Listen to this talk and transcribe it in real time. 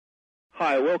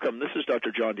Hi, welcome. This is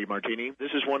Dr. John DeMartini. This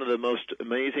is one of the most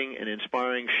amazing and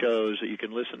inspiring shows that you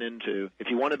can listen into. If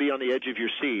you want to be on the edge of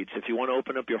your seats, if you want to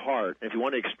open up your heart, if you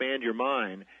want to expand your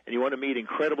mind, and you want to meet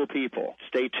incredible people,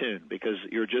 stay tuned because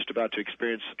you're just about to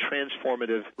experience a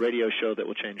transformative radio show that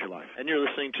will change your life. And you're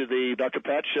listening to the Dr.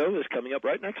 Pat Show that's coming up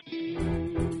right next.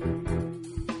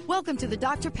 Welcome to the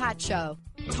Dr. Pat Show.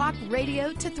 Talk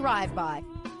radio to thrive by.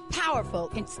 Powerful,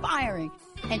 inspiring,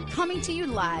 and coming to you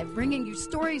live, bringing you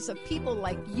stories of people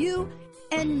like you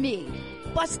and me,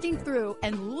 busting through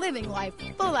and living life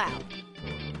full out.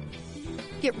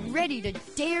 Get ready to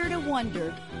dare to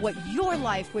wonder what your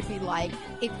life would be like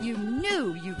if you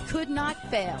knew you could not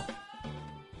fail.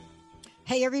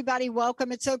 Hey, everybody,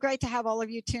 welcome. It's so great to have all of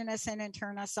you tune us in and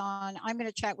turn us on. I'm going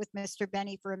to chat with Mr.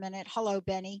 Benny for a minute. Hello,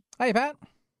 Benny. Hey, Pat.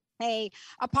 Hey,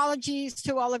 apologies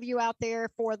to all of you out there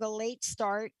for the late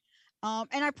start.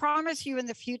 And I promise you in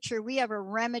the future, we have a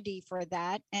remedy for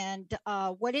that. And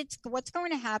what's going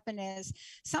to happen is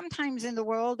sometimes in the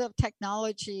world of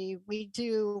technology, we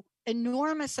do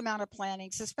enormous amount of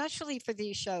plannings, especially for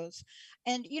these shows.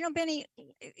 And, you know, Benny,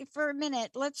 for a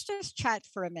minute, let's just chat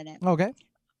for a minute. Okay.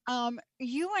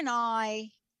 You and I,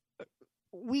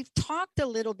 we've talked a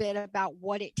little bit about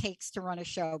what it takes to run a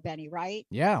show, Benny, right?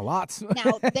 Yeah, lots.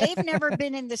 Now, they've never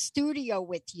been in the studio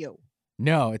with you.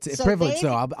 No, it's a privilege,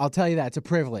 though. I'll tell you that. It's a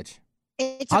privilege.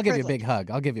 I'll give you a big hug.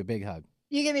 I'll give you a big hug.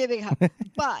 You give me a big hug.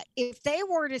 But if they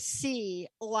were to see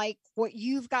like what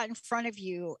you've got in front of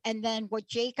you and then what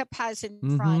Jacob has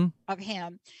in front of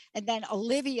him, and then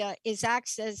Olivia is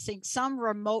accessing some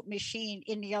remote machine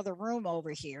in the other room over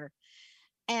here,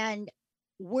 and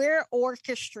we're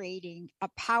orchestrating a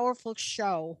powerful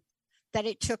show that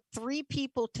it took 3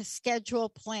 people to schedule,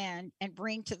 plan, and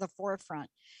bring to the forefront.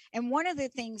 And one of the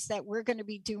things that we're going to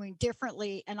be doing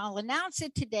differently, and I'll announce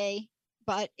it today,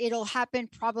 but it'll happen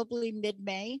probably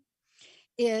mid-May,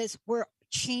 is we're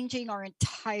changing our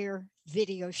entire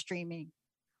video streaming.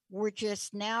 We're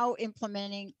just now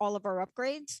implementing all of our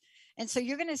upgrades. And so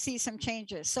you're going to see some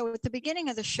changes. So at the beginning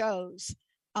of the shows,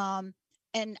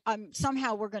 and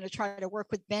somehow we're going to try to work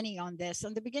with Benny on this.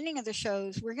 On the beginning of the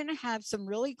shows, we're going to have some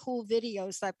really cool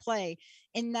videos that play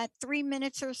in that 3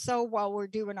 minutes or so while we're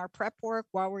doing our prep work,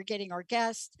 while we're getting our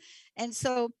guests. And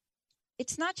so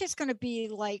it's not just going to be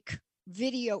like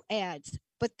video ads,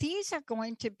 but these are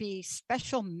going to be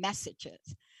special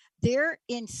messages. They're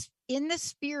in the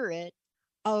spirit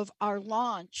of our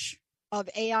launch of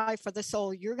AI for the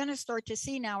Soul. You're going to start to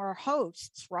see now our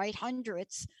hosts, right?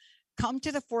 Hundreds come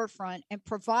to the forefront and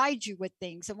provide you with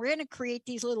things. And we're going to create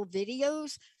these little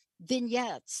videos,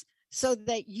 vignettes, so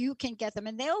that you can get them.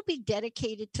 And they'll be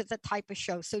dedicated to the type of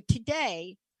show. So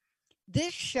today,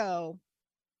 this show,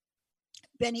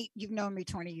 Benny, you've known me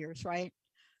 20 years, right?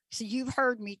 So you've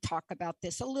heard me talk about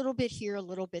this a little bit here, a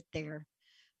little bit there.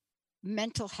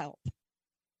 Mental health.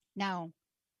 Now,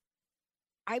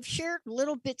 I've shared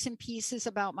little bits and pieces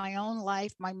about my own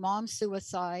life, my mom's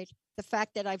suicide, the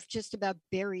fact that I've just about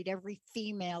buried every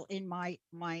female in my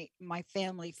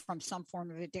family from some form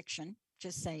of addiction,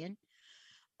 just saying.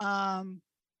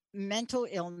 Mental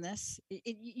illness,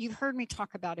 you've heard me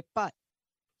talk about it, but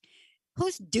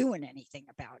who's doing anything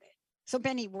about it? So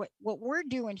Benny, what we're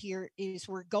doing here is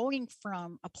we're going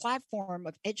from a platform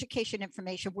of education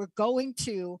information, we're going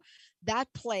to that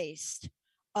place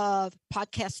of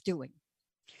podcast doing,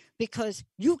 because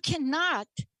you cannot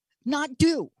not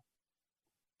do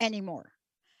anymore.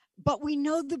 But we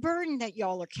know the burden that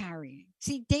y'all are carrying.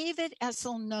 See, David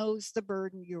Essel knows the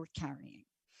burden you're carrying.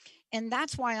 And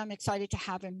that's why I'm excited to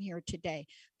have him here today,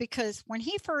 because when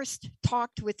he first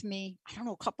talked with me, I don't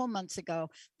know, a couple months ago,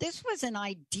 this was an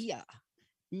idea.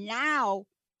 Now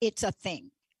it's a thing.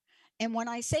 And when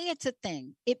I say it's a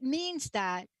thing, it means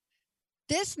that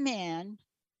this man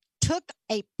took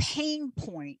a pain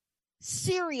point,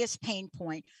 serious pain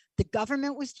point, the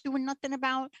government was doing nothing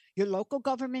about, your local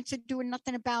governments are doing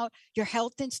nothing about, your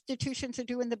health institutions are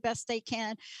doing the best they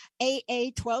can.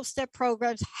 AA 12-step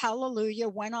programs, hallelujah,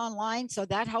 went online, so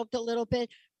that helped a little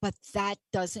bit, but that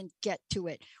doesn't get to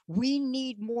it. We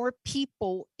need more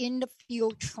people in the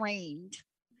field trained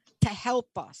to help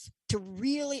us to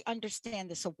really understand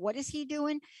this. So what is he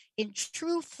doing? In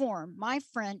true form, my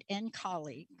friend and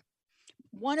colleague,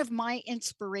 one of my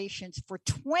inspirations for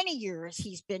 20 years,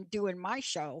 he's been doing my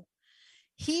show.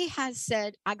 He has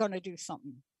said, I'm going to do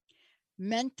something.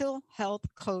 Mental health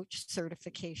coach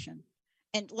certification.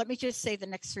 And let me just say the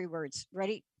next 3 words.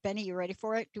 Ready? Benny, you ready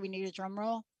for it? Do we need a drum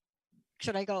roll?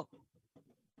 Should I go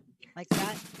like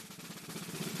that?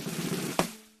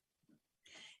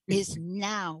 Is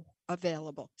now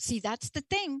available. See, that's the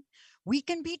thing. We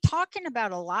can be talking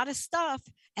about a lot of stuff,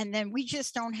 and then we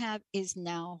just don't have is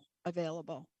now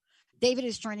available. David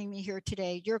is joining me here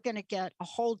today. You're going to get a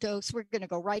whole dose. We're going to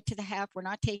go right to the half. We're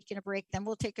not taking a break. Then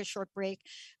we'll take a short break.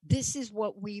 This is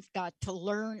what we've got to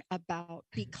learn about,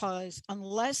 because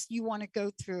unless you want to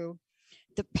go through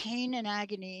the pain and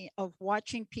agony of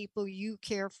watching people you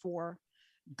care for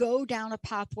go down a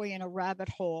pathway in a rabbit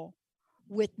hole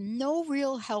with no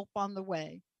real help on the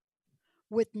way,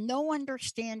 with no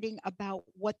understanding about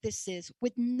what this is,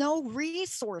 with no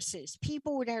resources,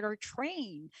 people that are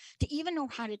trained to even know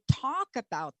how to talk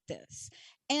about this,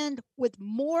 and with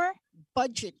more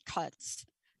budget cuts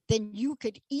than you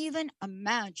could even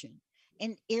imagine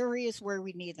in areas where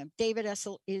we need them. David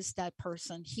Essel is that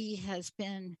person. He has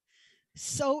been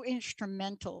so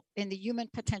instrumental in the human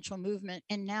potential movement,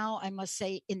 and now I must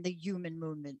say in the human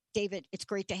movement. David, it's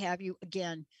great to have you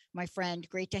again, my friend.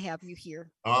 Great to have you here.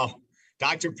 Oh,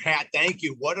 Dr. Pat, thank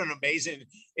you. What an amazing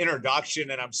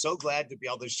introduction. And I'm so glad to be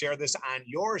able to share this on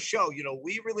your show. You know,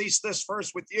 we released this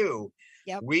first with you.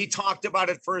 Yep. We talked about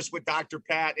it first with Dr.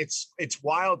 Pat. It's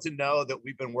wild to know that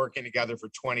we've been working together for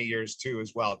 20 years too,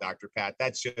 as well, Dr. Pat.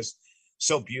 That's just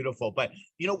so beautiful. But,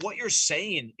 you know, what you're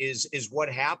saying is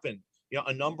what happened. You know,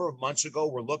 a number of months ago,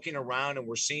 we're looking around and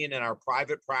we're seeing in our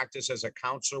private practice as a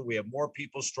counselor, we have more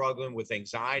people struggling with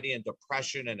anxiety and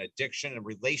depression and addiction and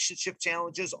relationship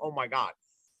challenges. Oh my God,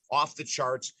 off the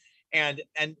charts. And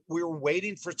we were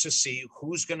waiting to see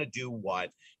who's going to do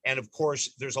what. And of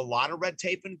course, there's a lot of red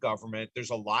tape in government.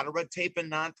 There's a lot of red tape in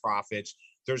nonprofits.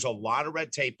 There's a lot of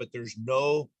red tape, but there's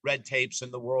no red tapes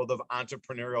in the world of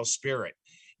entrepreneurial spirit.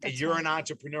 That's You're right. an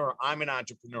entrepreneur. I'm an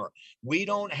entrepreneur. We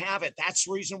don't have it. That's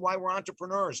the reason why we're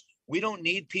entrepreneurs. We don't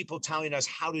need people telling us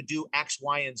how to do X,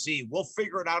 Y, and Z. We'll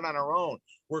figure it out on our own.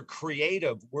 We're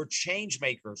creative. We're change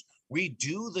makers. We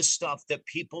do the stuff that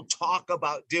people talk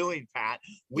about doing, Pat.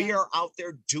 We are out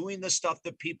there doing the stuff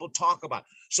that people talk about.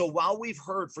 So while we've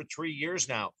heard for 3 years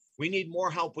now, we need more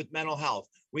help with mental health.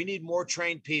 We need more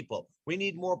trained people. We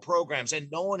need more programs. And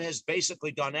no one has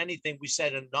basically done anything. We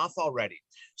said enough already.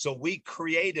 So we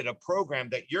created a program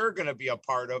that you're going to be a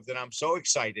part of that I'm so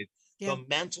excited. The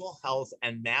Mental Health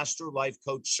and Master Life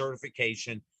Coach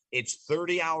Certification. It's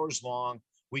 30 hours long.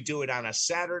 We do it on a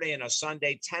Saturday and a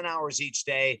Sunday, 10 hours each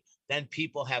day. Then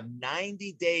people have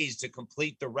 90 days to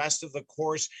complete the rest of the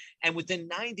course. And within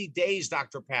 90 days,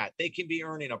 Dr. Pat, they can be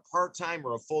earning a part-time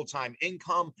or a full-time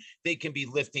income. They can be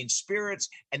lifting spirits,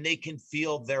 and they can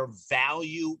feel their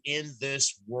value in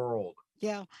this world.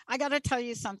 Yeah, I got to tell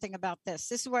you something about this.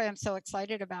 This is why I'm so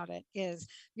excited about it, is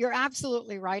you're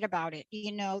absolutely right about it.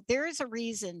 You know, there is a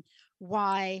reason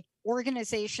why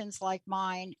organizations like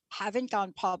mine haven't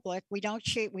gone public. We don't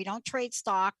trade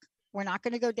stock. We're not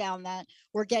going to go down that.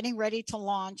 We're getting ready to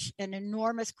launch an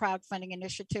enormous crowdfunding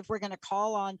initiative. We're going to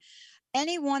call on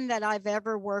anyone that I've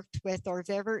ever worked with or have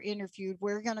ever interviewed.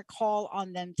 We're going to call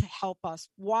on them to help us.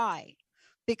 Why?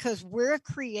 Because we're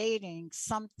creating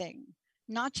something,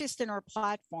 not just in our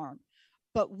platform,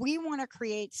 but we want to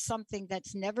create something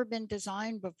that's never been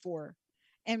designed before.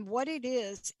 And what it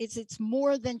is it's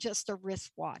more than just a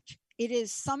wristwatch. It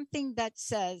is something that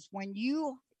says when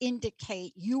you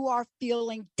indicate you are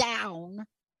feeling down,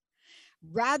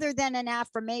 rather than an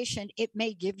affirmation, it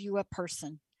may give you a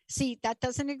person. See, that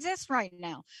doesn't exist right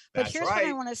now. But here's what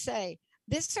I want to say.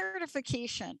 This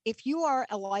certification, if you are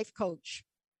a life coach,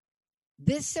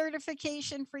 this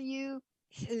certification for you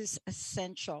is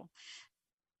essential.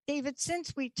 David,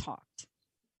 since we talked,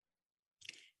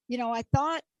 you know, I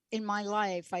thought in my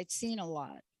life I'd seen a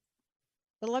lot.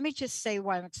 But let me just say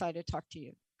why I'm excited to talk to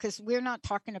you, because we're not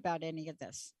talking about any of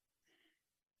this.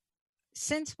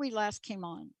 Since we last came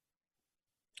on,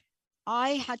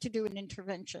 I had to do an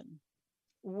intervention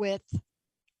with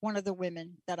one of the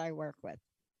women that I work with.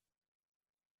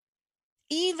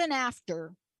 Even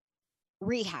after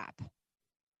rehab,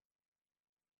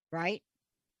 right?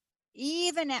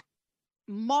 Even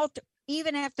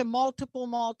after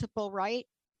multiple, right?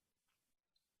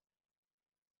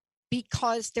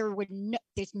 Because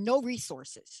there's no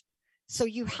resources. So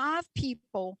you have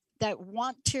people that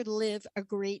want to live a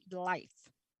great life,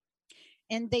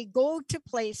 and they go to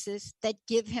places that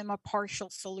give him a partial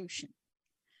solution,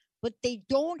 but they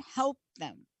don't help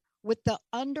them with the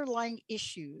underlying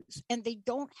issues, and they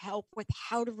don't help with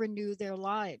how to renew their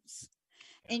lives.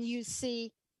 And you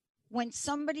see, when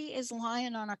somebody is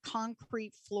lying on a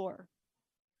concrete floor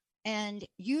and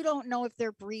you don't know if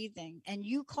they're breathing, and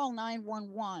you call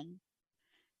 911,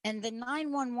 and the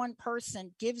 911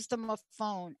 person gives them a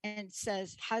phone and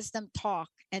has them talk,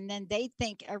 and then they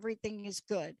think everything is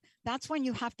good. That's when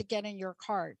you have to get in your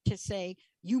car to say,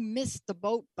 you missed the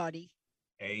boat, buddy.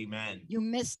 Amen. You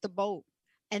missed the boat.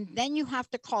 And then you have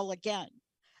to call again.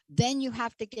 Then you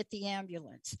have to get the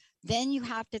ambulance. Then you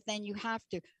have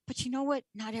to. But you know what?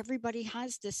 Not everybody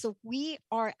has this. So we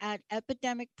are at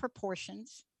epidemic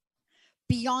proportions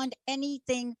beyond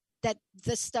anything that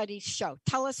the studies show.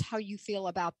 Tell us how you feel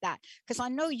about that. Because I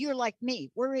know you're like me.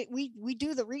 We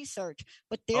do the research,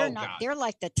 but they're not. God. They're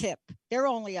like the tip. They're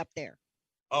only up there.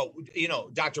 Oh, you know,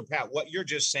 Dr. Pat, what you're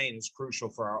just saying is crucial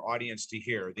for our audience to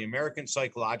hear. The American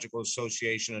Psychological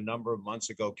Association a number of months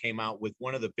ago came out with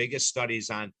one of the biggest studies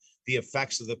on the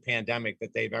effects of the pandemic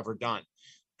that they've ever done.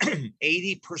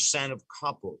 80% of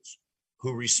couples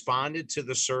who responded to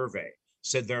the survey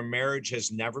said their marriage has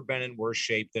never been in worse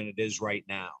shape than it is right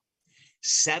now.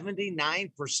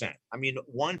 79%, I mean,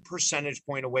 1 percentage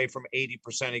point away from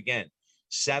 80% again.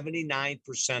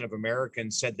 79% of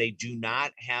Americans said they do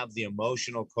not have the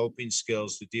emotional coping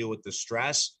skills to deal with the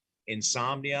stress,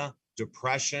 insomnia,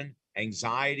 depression,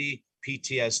 anxiety,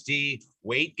 PTSD,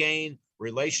 weight gain,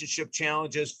 relationship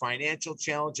challenges, financial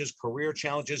challenges, career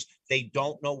challenges. They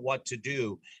don't know what to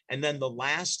do. And then the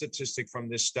last statistic from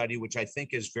this study, which I think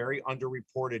is very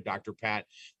underreported, Dr. Pat,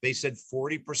 they said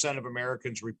 40% of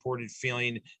Americans reported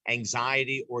feeling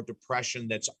anxiety or depression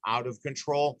that's out of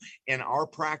control. In our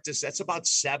practice, that's about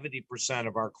 70%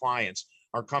 of our clients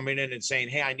are coming in and saying,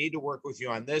 hey, I need to work with you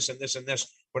on this and this and this,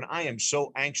 but I am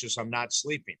so anxious, I'm not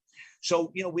sleeping.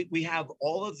 So, you know, we have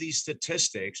all of these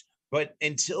statistics. But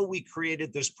until we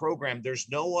created this program, there's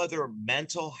no other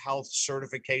mental health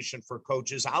certification for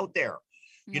coaches out there.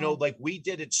 No. You know, like we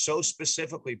did it so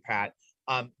specifically, Pat,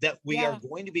 that we are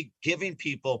going to be giving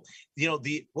people, you know,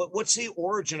 what's the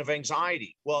origin of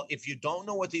anxiety? Well, if you don't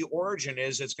know what the origin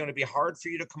is, it's going to be hard for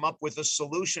you to come up with a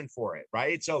solution for it,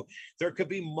 right? So there could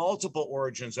be multiple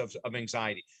origins of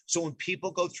anxiety. So when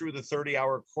people go through the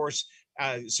 30-hour course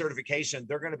certification,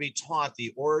 they're going to be taught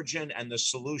the origin and the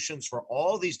solutions for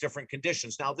all these different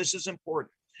conditions. Now, this is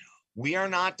important. We are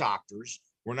not doctors.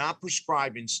 We're not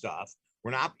prescribing stuff.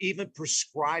 We're not even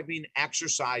prescribing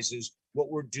exercises.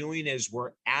 What we're doing is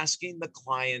we're asking the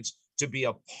clients to be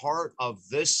a part of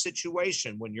this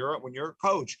situation. When you're a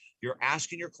coach, you're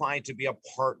asking your client to be a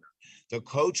partner. The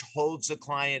coach holds the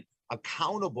client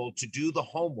accountable to do the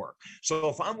homework. So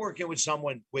if I'm working with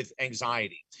someone with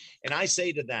anxiety and I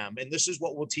say to them, and this is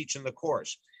what we'll teach in the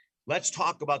course, let's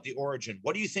talk about the origin.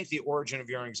 What do you think the origin of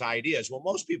your anxiety is? Well,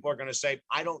 most people are going to say,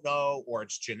 I don't know, or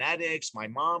it's genetics, my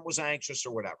mom was anxious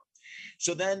or whatever.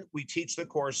 So then we teach the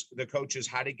coaches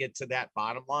how to get to that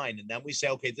bottom line. And then we say,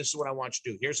 okay, this is what I want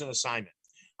you to do. Here's an assignment.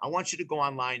 I want you to go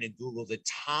online and Google the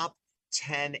top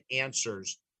 10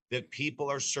 answers that people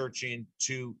are searching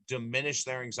to diminish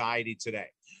their anxiety today.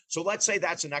 So let's say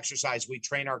that's an exercise we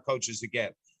train our coaches to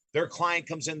get. Their client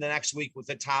comes in the next week with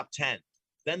the top 10.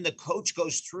 Then the coach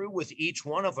goes through with each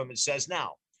one of them and says,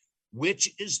 now,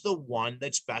 which is the one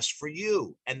that's best for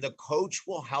you? And the coach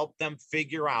will help them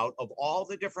figure out, of all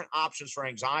the different options for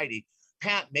anxiety,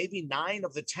 Pat, maybe 9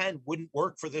 of the 10 wouldn't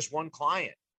work for this one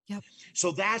client. Yep.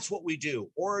 So that's what we do.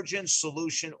 Origin,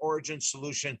 solution, origin,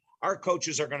 solution. Our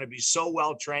coaches are going to be so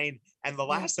well trained. And the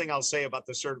last thing I'll say about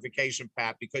the certification,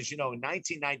 Pat, because, you know, in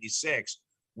 1996,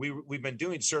 we've been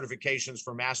doing certifications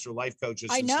for master life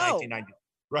coaches since 1990,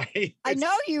 right? I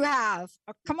know you have.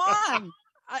 Come on.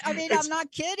 I mean, I'm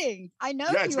not kidding. I know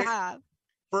you have.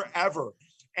 Forever.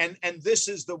 And this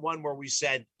is the one where we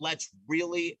said, let's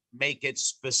really make it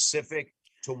specific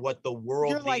to what the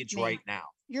world needs right now.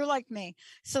 You're like me.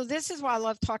 So this is why I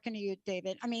love talking to you,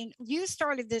 David. I mean, you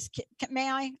started this. Can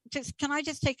I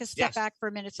just take a step back for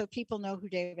a minute so people know who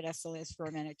David Essel is for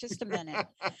a minute? Just a minute.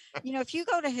 You know, if you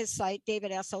go to his site,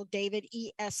 David Essel, David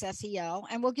ESSEL,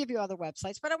 and we'll give you other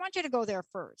websites, but I want you to go there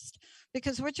first,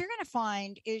 because what you're going to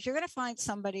find is you're going to find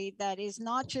somebody that is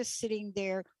not just sitting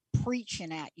there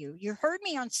preaching at you. You heard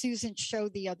me on Susan's show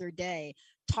the other day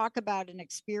talk about an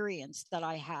experience that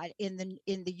I had in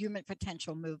the human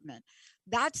potential movement.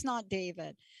 That's not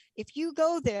David. If you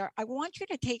go there, I want you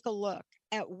to take a look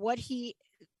at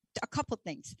a couple of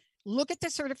things. Look at the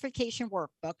certification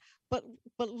workbook, but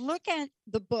look at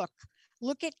the book.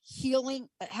 Look at healing,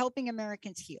 helping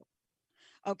Americans heal.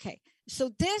 Okay,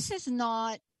 so this is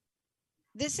not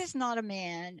a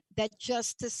man that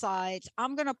just decides,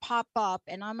 I'm going to pop up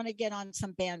and I'm going to get on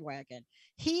some bandwagon.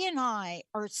 He and I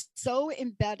are so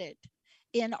embedded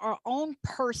in our own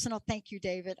personal, thank you,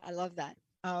 David. I love that.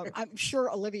 I'm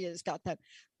sure Olivia's got that,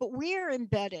 but we are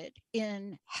embedded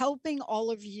in helping all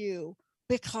of you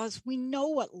because we know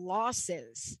what loss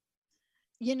is.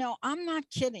 You know, I'm not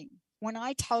kidding when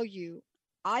I tell you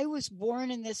I was born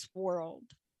in this world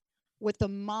with a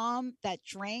mom that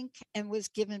drank and was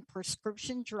given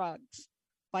prescription drugs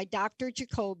by Dr.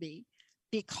 Jacoby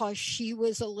because she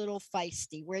was a little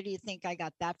feisty. Where do you think I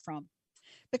got that from?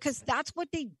 Because that's what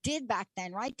they did back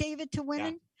then, right, David, to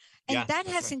women? Yeah. And that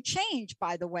hasn't changed,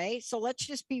 by the way. So let's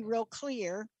just be real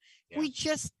clear. Yeah. We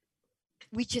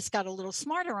just got a little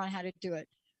smarter on how to do it.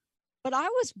 But I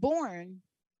was born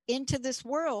into this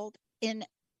world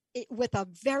with a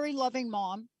very loving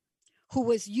mom who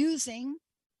was using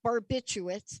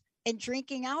barbiturates and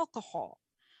drinking alcohol.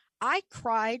 I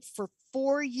cried for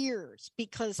 4 years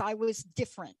because I was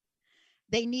different.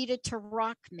 They needed to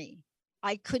rock me.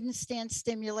 I couldn't stand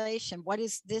stimulation. What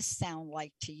does this sound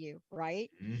like to you, right?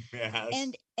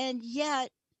 Yes. And yet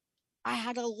I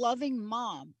had a loving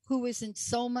mom who was in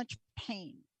so much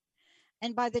pain.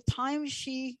 And by the time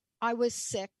I was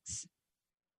 6,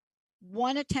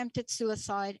 one attempted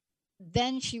suicide,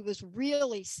 then she was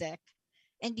really sick.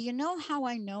 And do you know how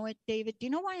I know it, David? Do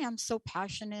you know why I'm so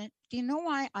passionate? Do you know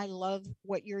why I love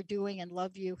what you're doing and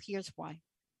love you? Here's why.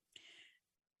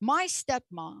 My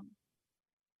stepmom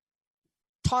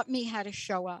taught me how to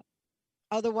show up.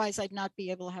 Otherwise, I'd not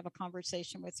be able to have a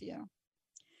conversation with you.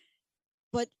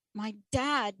 But my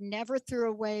dad never threw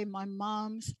away my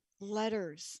mom's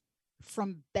letters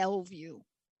from Bellevue.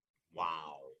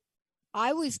 Wow.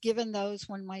 I was given those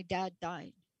when my dad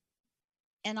died.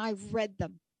 And I read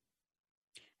them.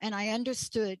 And I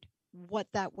understood what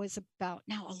that was about.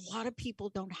 Now, a lot of people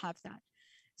don't have that.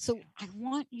 So I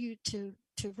want you to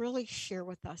really share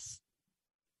with us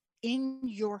in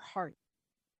your heart,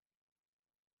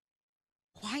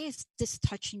 why is this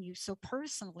touching you so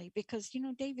personally? Because,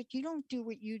 David, you don't do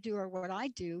what you do or what I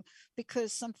do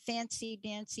because some fancy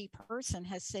dancy person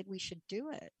has said we should do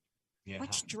it. Yeah.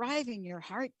 What's driving your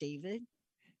heart, David?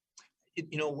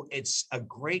 It's a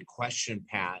great question,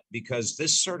 Pat, because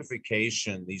this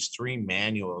certification, these 3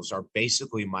 manuals are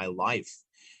basically my life.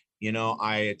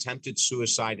 I attempted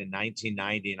suicide in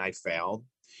 1990 and I failed.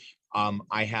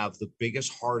 I have the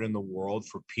biggest heart in the world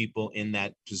for people in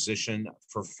that position,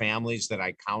 for families that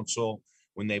I counsel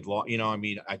when they've lost,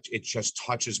 it just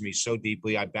touches me so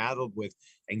deeply. I battled with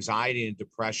anxiety and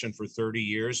depression for 30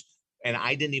 years, and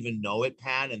I didn't even know it,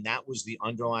 Pat, and that was the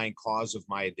underlying cause of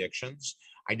my addictions.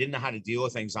 I didn't know how to deal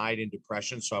with anxiety and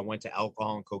depression, so I went to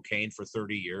alcohol and cocaine for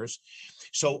 30 years.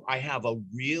 So I have a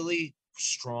really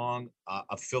strong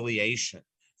affiliation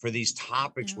for these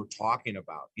topics we're talking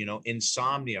about,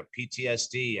 insomnia,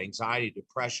 PTSD, anxiety,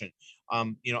 depression.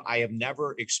 I have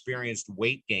never experienced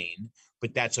weight gain,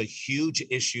 but that's a huge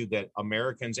issue that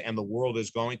Americans and the world is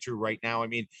going through right now. I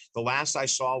mean, the last I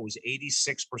saw was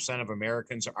 86% of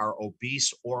Americans are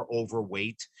obese or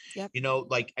overweight. Yep.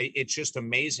 It's just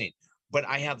amazing. But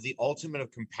I have the ultimate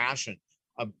of compassion.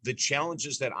 The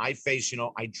challenges that I face,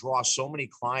 I draw so many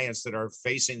clients that are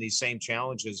facing these same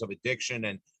challenges of addiction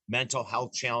and mental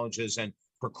health challenges and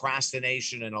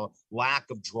procrastination and a lack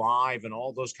of drive and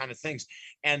all those kind of things.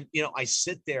 And, I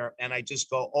sit there and I just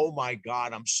go, oh my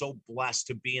God, I'm so blessed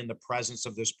to be in the presence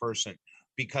of this person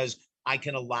because I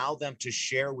can allow them to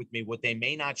share with me what they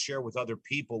may not share with other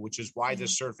people, which is why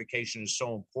this certification is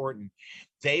so important.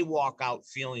 They walk out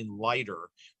feeling lighter.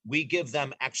 We give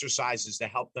them exercises to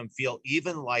help them feel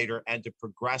even lighter and to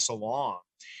progress along.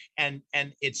 And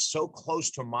it's so close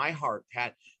to my heart,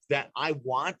 Pat, that I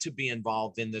want to be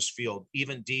involved in this field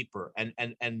even deeper and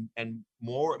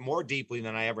more deeply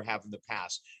than I ever have in the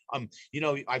past.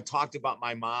 I've talked about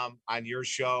my mom on your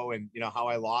show and, how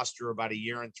I lost her about 1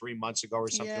 year and 3 months ago or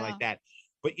something like that.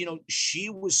 But, she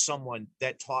was someone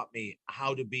that taught me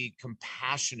how to be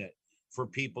compassionate for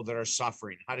people that are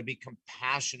suffering, how to be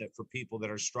compassionate for people that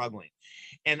are struggling.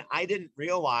 And I didn't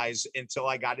realize until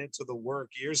I got into the work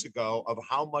years ago of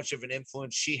how much of an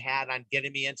influence she had on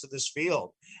getting me into this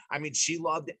field. I mean, she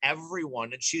loved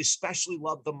everyone, and she especially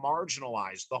loved the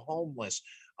marginalized, the homeless,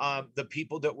 the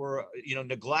people that were,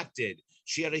 neglected.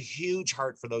 She had a huge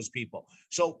heart for those people.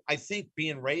 So I think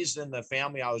being raised in the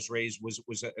family I was raised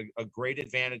was a great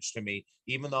advantage to me,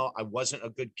 even though I wasn't a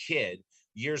good kid.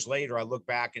 Years later, I look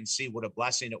back and see what a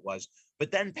blessing it was.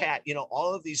 But then, Pat,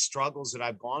 all of these struggles that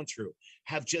I've gone through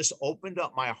have just opened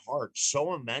up my heart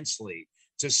so immensely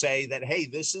to say that, hey,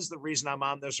 this is the reason I'm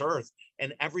on this earth.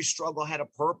 And every struggle had a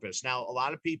purpose. Now, a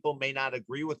lot of people may not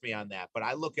agree with me on that, but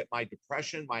I look at my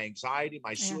depression, my anxiety,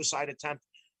 my suicide attempt.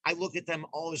 I look at them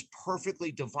all as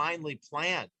perfectly divinely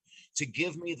planned to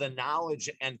give me the knowledge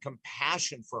and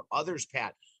compassion for others,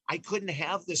 Pat. I couldn't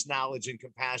have this knowledge and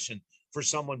compassion for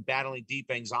someone battling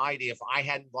deep anxiety if I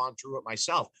hadn't gone through it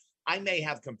myself. I may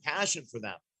have compassion for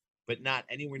them, but not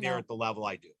anywhere near at the level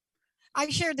I do. I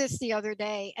shared this the other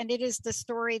day, and it is the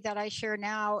story that I share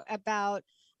now about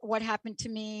what happened to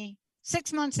me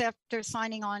 6 months after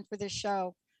signing on for this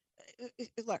show.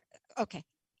 Look, okay,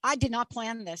 I did not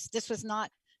plan this. This was not,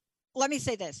 let me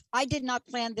say this. I did not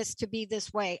plan this to be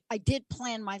this way. I did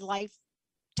plan my life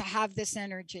to have this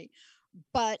energy.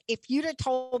 But if you'd have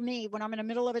told me when I'm in the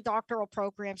middle of a doctoral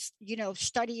program, you know,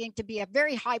 studying to be a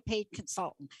very high paid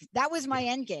consultant, that was my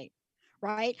end game,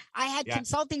 right? I had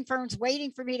consulting firms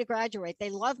waiting for me to graduate. They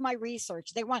love my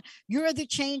research. They want, you're the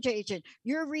change agent.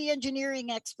 You're a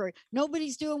re-engineering expert.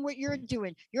 Nobody's doing what you're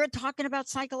doing. You're talking about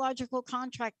psychological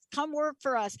contracts. Come work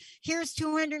for us. Here's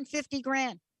 250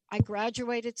 grand. I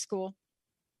graduated school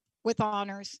with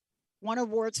honors, won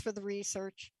awards for the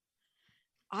research.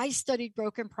 I studied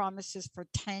broken promises for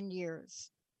 10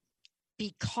 years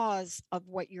because of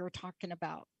what you're talking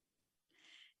about.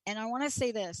 And I want to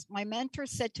say this, my mentor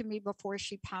said to me before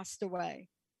she passed away,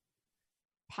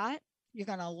 Pat, you're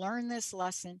going to learn this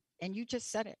lesson. And you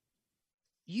just said it.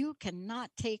 You cannot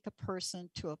take a person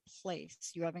to a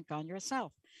place you haven't gone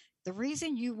yourself. The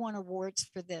reason you won awards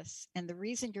for this and the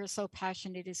reason you're so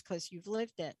passionate is because you've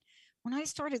lived it. When I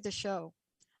started the show,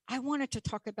 I wanted to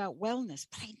talk about wellness,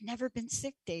 but I'd never been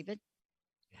sick, David.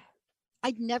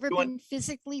 I'd never been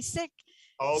physically sick.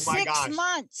 Oh my gosh.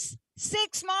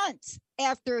 6 months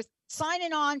after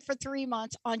signing on for 3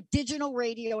 months on digital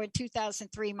radio in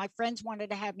 2003, my friends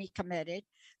wanted to have me committed.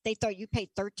 They thought, you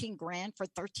paid 13 grand for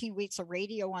 13 weeks of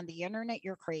radio on the internet.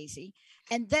 You're crazy.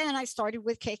 And then I started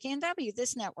with KKNW,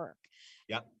 this network.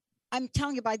 Yep. I'm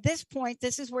telling you, by this point,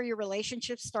 this is where your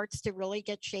relationship starts to really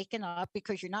get shaken up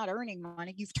because you're not earning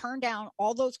money. You've turned down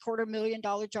all those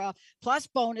 $250,000 jobs, plus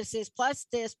bonuses, plus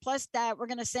this, plus that. We're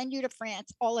going to send you to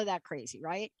France, all of that crazy,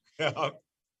 right? Yeah.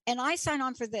 And I signed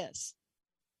on for this.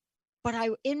 But I,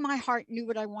 in my heart, knew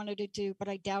what I wanted to do, but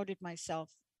I doubted myself.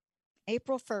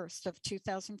 April 1st of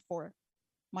 2004,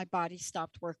 my body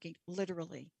stopped working,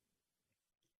 literally.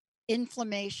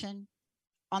 Inflammation.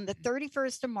 On the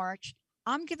 31st of March,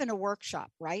 I'm giving a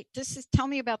workshop, right? This is, tell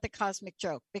me about the cosmic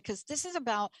joke, because this is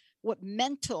about what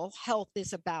mental health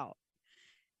is about.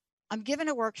 I'm giving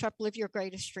a workshop, Live Your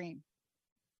Greatest Dream.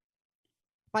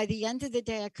 By the end of the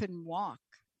day, I couldn't walk.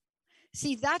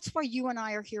 See, that's why you and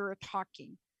I are here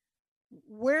talking.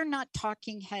 We're not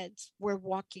talking heads, we're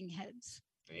walking heads.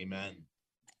 Amen.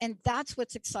 And that's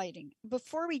what's exciting.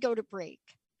 Before we go to break,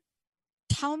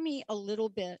 tell me a little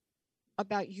bit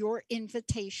about your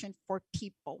invitation for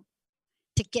people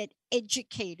to get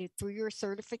educated through your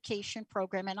certification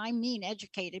program. And I mean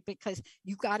educated because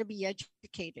you got to be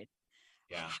educated.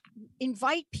 Yeah.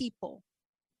 Invite people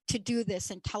to do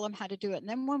this and tell them how to do it. And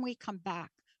then when we come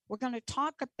back, we're going to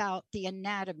talk about the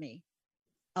anatomy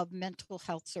of mental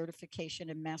health certification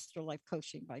and master life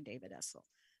coaching by David Essel.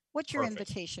 What's your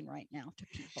invitation right now to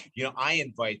people? You know, I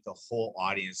invite the whole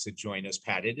audience to join us,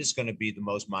 Pat. It is going to be the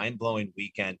most mind-blowing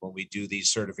weekend when we do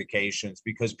these certifications,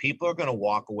 because people are going to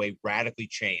walk away radically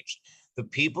changed. The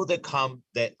people that come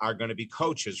that are going to be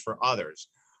coaches for others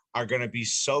are going to be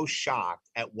so shocked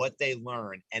at what they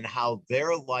learn and how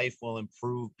their life will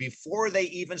improve before they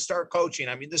even start coaching.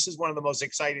 I mean, this is one of the most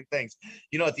exciting things.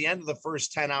 You know, at the end of the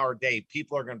first 10-hour day,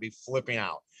 people are going to be flipping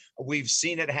out. We've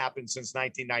seen it happen since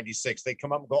 1996. They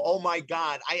come up and go, oh my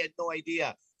God, I had no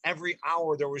idea. Every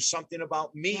hour there was something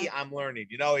about me I'm learning.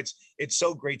 You know, it's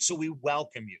so great. So we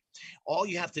welcome you. All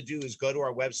you have to do is go to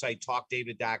our website,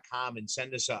 talkdavid.com, and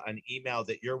send us an email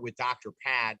that you're with Dr.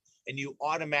 Pat, and you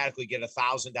automatically get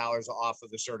 $1,000 off of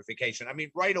the certification. I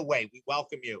mean, right away, we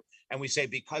welcome you. And we say,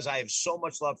 because I have so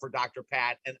much love for Dr.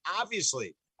 Pat, and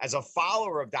obviously as a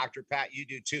follower of Dr. Pat, you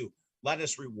do too. Let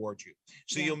us reward you.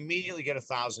 So you immediately get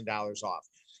 $1,000 off.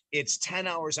 It's 10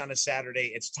 hours on a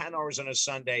Saturday. It's 10 hours on a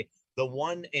Sunday. The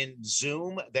one in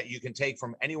Zoom that you can take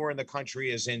from anywhere in the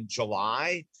country is in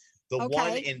July. The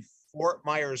one in Fort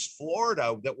Myers,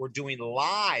 Florida, that we're doing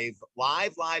live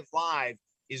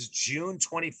is June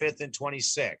 25th and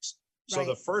 26th. So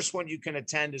the first one you can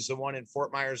attend is the one in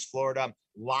Fort Myers, Florida.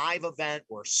 Live event.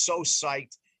 We're so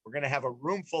psyched. We're going to have a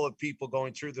room full of people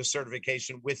going through the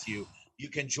certification with you. You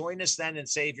can join us then and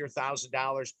save your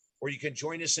 $1,000, or you can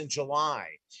join us in July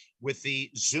with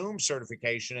the Zoom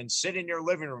certification and sit in your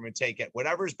living room and take it,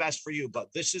 whatever is best for you.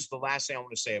 But this is the last thing I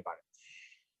want to say about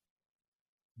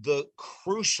it. The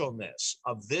crucialness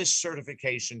of this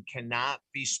certification cannot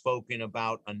be spoken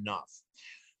about enough.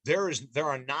 There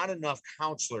are not enough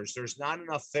counselors. There's not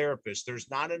enough therapists. There's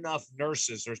not enough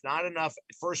nurses. There's not enough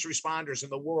first responders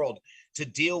in the world to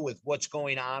deal with what's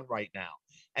going on right now.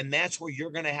 And that's where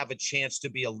you're going to have a chance to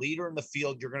be a leader in the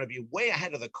field. You're going to be way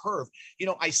ahead of the curve. You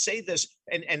know, I say this,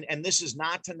 and this is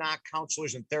not to knock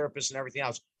counselors and therapists and everything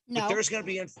else, but there's going to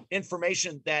be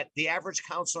information that the average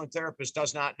counselor and therapist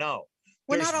does not know.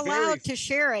 We're not allowed to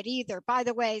share it either, by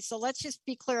the way. So let's just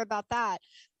be clear about that.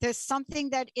 There's something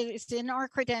that is in our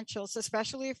credentials,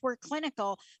 especially if we're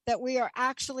clinical, that we are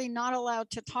actually not allowed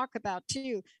to talk about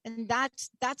too. And that's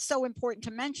so important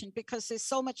to mention because there's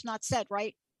so much not said,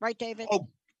 right? Right, David? Oh,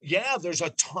 yeah, there's a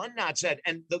ton not said.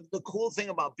 And the cool thing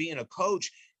about being a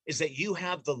coach is that you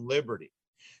have the liberty.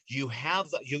 You have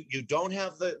you don't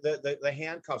have the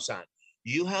handcuffs on.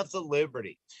 You have the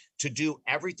liberty to do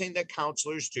everything that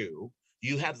counselors do.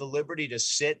 You have the liberty to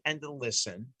sit and to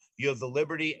listen. You have the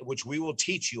liberty, which we will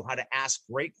teach you how to ask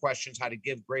great questions, how to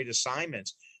give great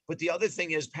assignments. But the other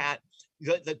thing is, Pat,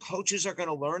 the coaches are going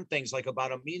to learn things like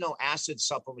about amino acid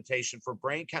supplementation for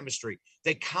brain chemistry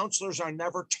that counselors are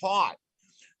never taught.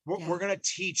 We're going to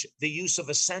teach the use of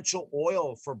essential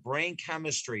oil for brain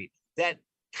chemistry that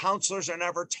counselors are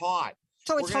never taught.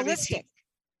 So it's holistic.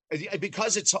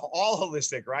 Because it's all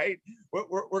holistic, right?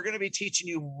 We're going to be teaching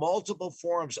you multiple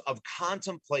forms of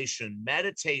contemplation,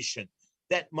 meditation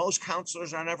that most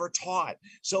counselors are never taught.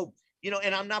 So,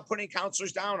 and I'm not putting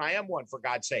counselors down. I am one, for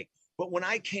God's sake. But when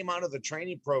I came out of the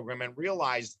training program and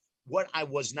realized what I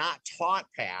was not taught,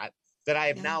 Pat, that I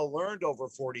have now learned over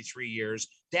 43 years,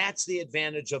 that's the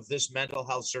advantage of this mental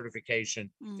health certification,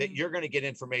 that you're going to get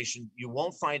information you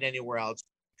won't find anywhere else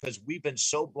because we've been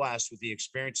so blessed with the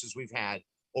experiences we've had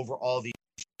over all these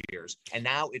years. And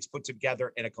now it's put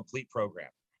together in a complete program.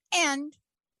 And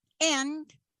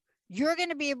you're going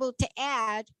to be able to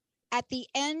add at the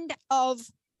end of,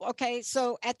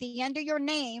 so at the end of your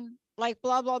name, like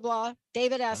blah, blah, blah,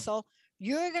 David Essel,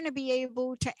 you're going to be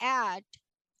able to add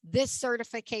this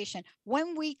certification.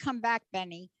 When we come back,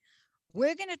 Benny,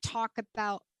 we're going to talk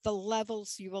about the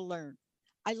levels you will learn.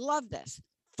 I love this.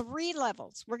 3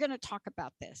 levels. We're going to talk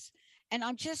about this. And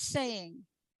I'm just saying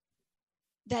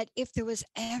that if there was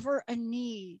ever a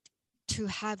need to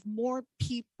have more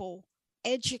people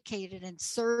educated and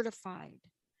certified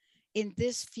in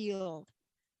this field,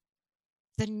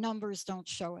 the numbers don't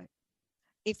show it.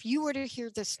 If you were to hear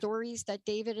the stories that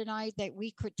David and I, that we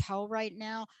could tell right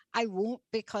now, I won't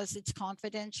because it's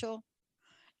confidential.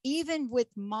 Even with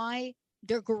my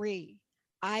degree,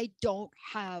 I don't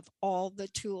have all the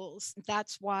tools.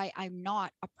 That's why I'm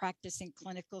not a practicing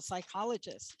clinical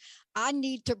psychologist. I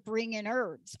need to bring in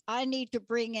herbs. I need to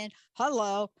bring in,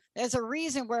 hello, there's a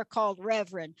reason we're called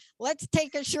Reverend. Let's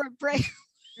take a short break.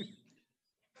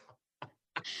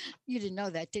 You didn't know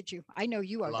that, did you? I know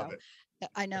you are. Love it.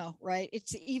 I know, right?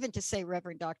 It's even to say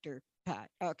Reverend Dr.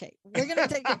 Pat. Okay, we're going to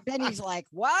take it. Benny's like,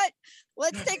 what?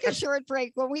 Let's take a short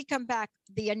break. When we come back,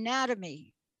 the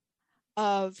anatomy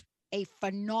of a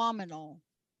phenomenal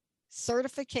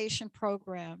certification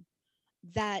program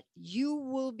that you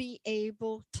will be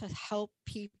able to help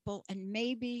people and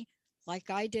maybe, like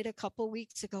I did a couple of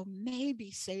weeks ago, maybe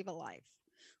save a life.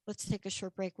 Let's take a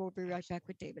short break. We'll be right back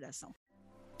with David Essel.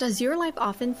 Does your life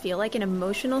often feel like an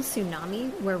emotional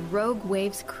tsunami where rogue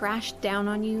waves crash down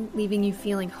on you, leaving you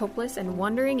feeling hopeless and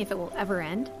wondering if it will ever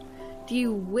end? Do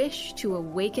you wish to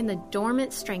awaken the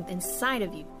dormant strength inside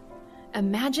of you?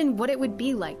 Imagine what it would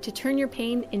be like to turn your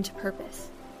pain into purpose.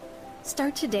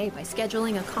 Start today by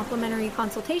scheduling a complimentary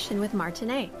consultation with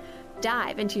Martinet.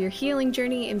 Dive into your healing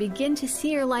journey and begin to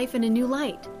see your life in a new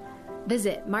light.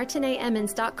 Visit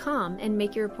martinetemmons.com and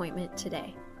make your appointment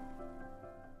today.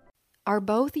 Are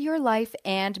both your life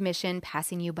and mission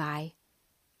passing you by?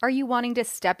 Are you wanting to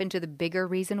step into the bigger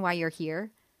reason why you're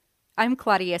here? I'm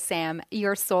Claudia Sam,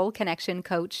 your soul connection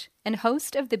coach and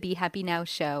host of the Be Happy Now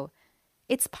show.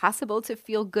 It's possible to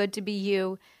feel good to be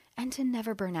you and to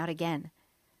never burn out again.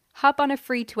 Hop on a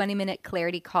free 20-minute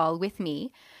clarity call with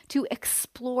me to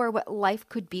explore what life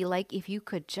could be like if you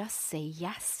could just say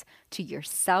yes to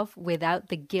yourself without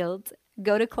the guilt.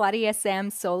 Go to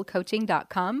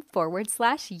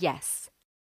claudiasamsoulcoaching.com/yes.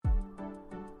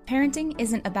 Parenting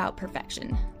isn't about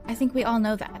perfection. I think we all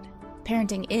know that.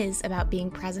 Parenting is about being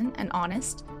present and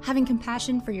honest, having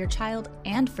compassion for your child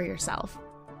and for yourself,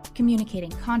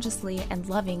 communicating consciously and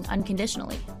loving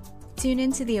unconditionally. Tune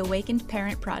into the Awakened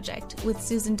Parent Project with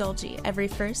Susan Dolce every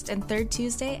first and third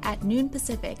Tuesday at noon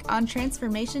Pacific on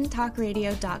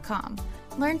TransformationTalkRadio.com.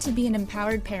 Learn to be an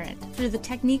empowered parent through the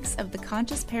techniques of the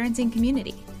conscious parenting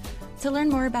community. To learn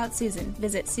more about Susan,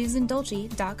 visit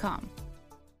SusanDolce.com.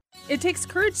 It takes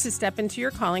courage to step into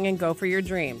your calling and go for your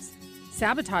dreams.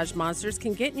 Sabotage monsters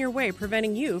can get in your way,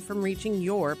 preventing you from reaching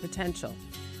your potential.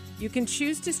 You can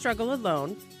choose to struggle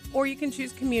alone, or you can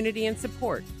choose community and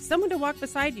support, someone to walk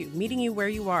beside you, meeting you where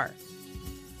you are.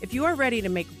 If you are ready to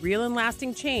make real and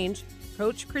lasting change,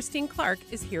 Coach Christine Clark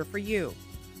is here for you.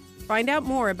 Find out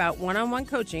more about one-on-one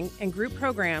coaching and group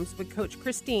programs with Coach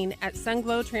Christine at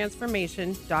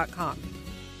sunglowtransformation.com.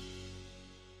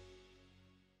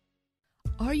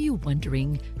 Are you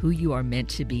wondering who you are meant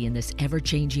to be in this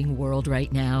ever-changing world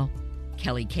right now?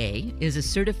 Kelly Kay is a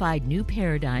certified New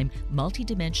Paradigm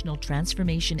multidimensional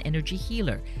transformation energy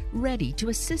healer, ready to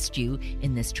assist you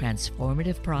in this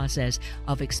transformative process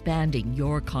of expanding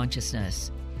your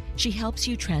consciousness. She helps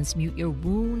you transmute your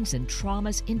wounds and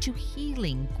traumas into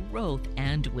healing, growth,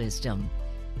 and wisdom,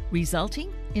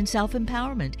 resulting in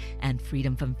self-empowerment and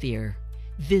freedom from fear.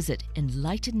 Visit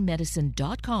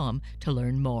enlightenedmedicine.com to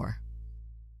learn more.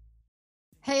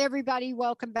 Hey, everybody.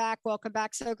 Welcome back. Welcome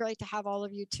back. So great to have all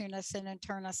of you tune us in and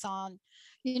turn us on.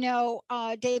 You know,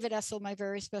 David Essel, my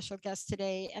very special guest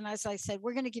today. And as I said,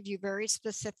 we're going to give you very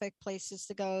specific places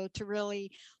to go to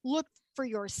really look for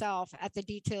yourself at the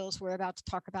details we're about to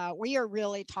talk about. We are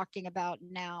really talking about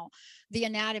now the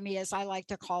anatomy, as I like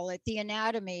to call it, the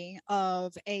anatomy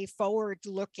of a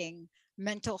forward-looking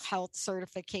mental health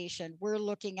certification. We're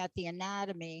looking at the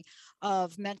anatomy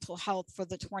of mental health for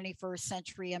the 21st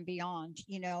century and beyond,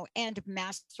 you know, and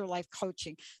master life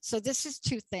coaching. So this is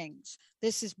two things.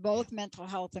 This is both mental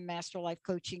health and master life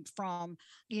coaching from,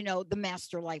 you know, the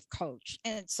master life coach.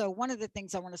 And so one of the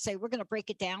things I want to say, we're going to break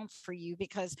it down for you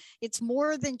because it's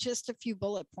more than just a few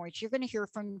bullet points. You're going to hear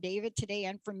from David today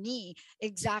and from me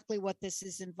exactly what this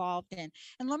is involved in.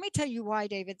 And let me tell you why,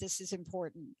 David, this is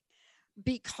important.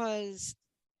 Because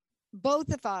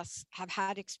both of us have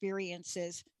had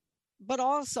experiences, but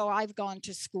also I've gone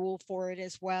to school for it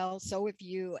as well. So have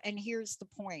you. And here's the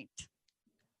point.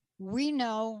 We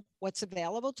know what's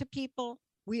available to people.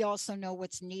 We also know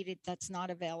what's needed that's not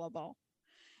available.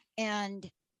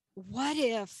 And what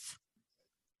if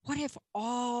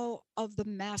all of the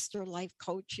master life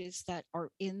coaches that are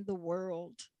in the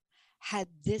world had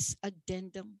this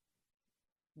addendum?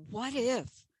 What if?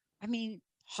 I mean,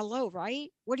 hello, right?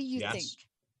 What do you think?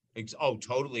 Oh,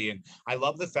 totally. And I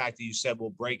love the fact that you said we'll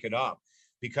break it up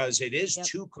because it is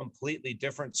two completely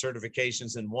different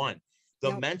certifications in one.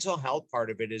 The mental health part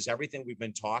of it is everything we've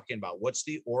been talking about. What's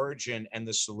the origin and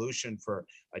the solution for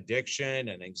addiction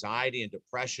and anxiety and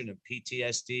depression and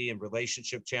PTSD and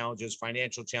relationship challenges,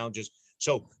 financial challenges.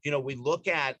 So, you know, we look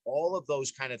at all of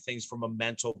those kind of things from a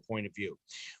mental point of view.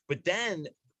 But then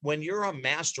when you're a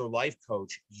master life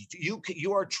coach,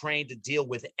 you are trained to deal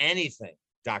with anything,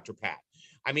 Dr. Pat.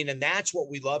 I mean, and that's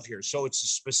what we love here. So it's a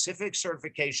specific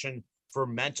certification for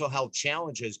mental health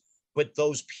challenges, but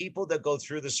those people that go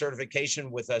through the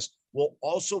certification with us will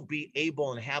also be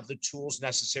able and have the tools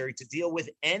necessary to deal with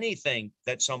anything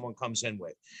that someone comes in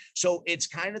with. So it's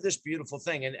kind of this beautiful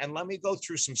thing. And let me go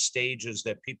through some stages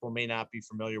that people may not be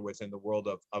familiar with in the world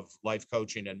of life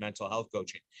coaching and mental health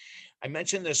coaching. I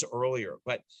mentioned this earlier,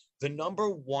 but the number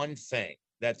one thing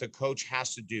that the coach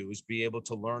has to do is be able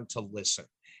to learn to listen.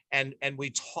 And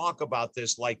we talk about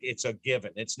this like it's a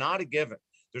given. It's not a given.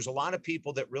 There's a lot of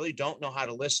people that really don't know how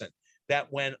to listen, that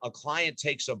when a client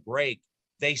takes a break,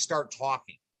 they start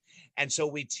talking. And so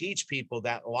we teach people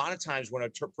that a lot of times when a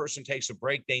person takes a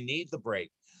break, they need the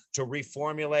break to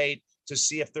reformulate, to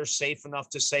see if they're safe enough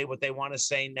to say what they want to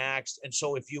say next. And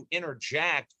so if you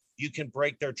interject, you can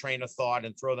break their train of thought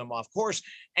and throw them off course.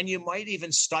 And you might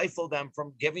even stifle them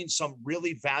from giving some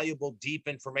really valuable, deep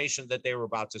information that they were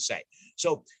about to say.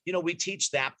 So, you know, we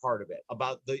teach that part of it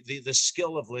about the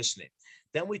skill of listening.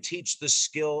 Then we teach the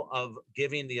skill of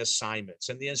giving the assignments,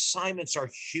 and the assignments are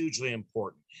hugely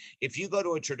important. If you go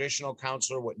to a traditional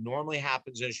counselor, what normally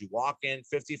happens is you walk in,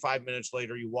 55 minutes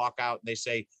later, you walk out and they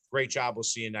say, great job, we'll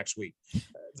see you next week.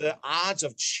 The odds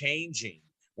of changing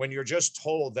when you're just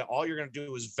told that all you're going to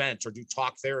do is vent or do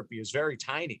talk therapy is very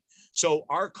tiny. So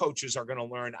our coaches are going to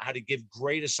learn how to give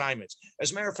great assignments.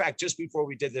 As a matter of fact, just before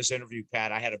we did this interview,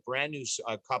 Pat, I had a brand new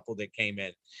couple that came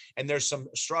in, and there's some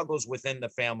struggles within the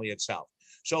family itself.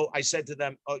 So I said to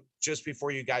them, just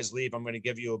before you guys leave, I'm going to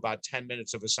give you about 10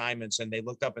 minutes of assignments. And they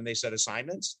looked up and they said,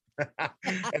 assignments?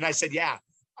 And I said, yeah.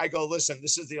 I go, listen,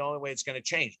 this is the only way it's going to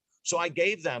change. So I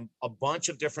gave them a bunch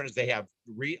of different, they have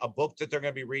a book that they're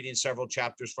going to be reading several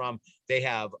chapters from. They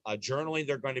have a journaling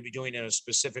they're going to be doing in a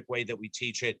specific way that we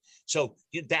teach it. So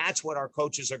that's what our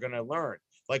coaches are going to learn.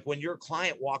 Like when your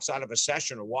client walks out of a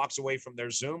session or walks away from their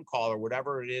Zoom call or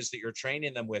whatever it is that you're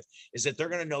training them with, is that they're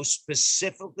going to know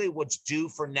specifically what's due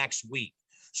for next week.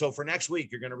 So for next week,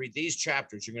 you're going to read these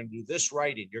chapters. You're going to do this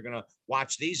writing. You're going to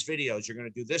watch these videos. You're going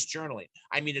to do this journaling.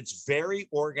 I mean, it's very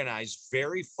organized,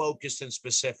 very focused and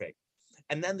specific.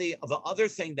 And then the other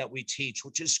thing that we teach,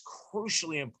 which is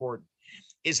crucially important,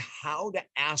 is how to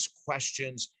ask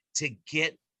questions to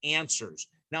get answers.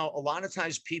 Now, a lot of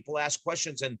times people ask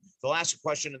questions and they'll ask a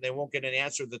question and they won't get an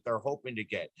answer that they're hoping to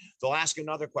get. They'll ask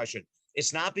another question.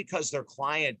 It's not because their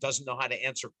client doesn't know how to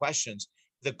answer questions.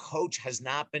 The coach has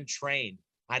not been trained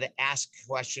how to ask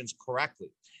questions correctly.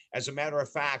 As a matter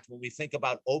of fact, when we think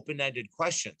about open-ended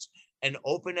questions, an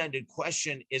open-ended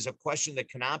question is a question that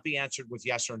cannot be answered with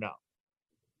yes or no.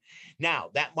 Now,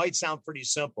 that might sound pretty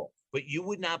simple, but you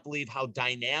would not believe how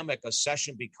dynamic a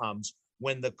session becomes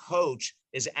when the coach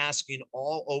is asking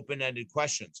all open-ended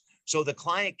questions. So the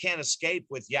client can't escape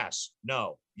with yes,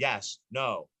 no,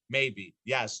 maybe,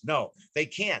 yes, no. They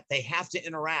can't. They have to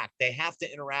interact. They have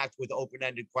to interact with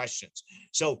open-ended questions.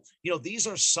 So, these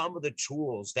are some of the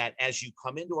tools that as you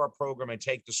come into our program and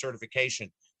take the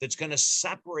certification, that's going to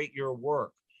separate your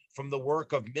work from the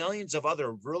work of millions of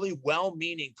other really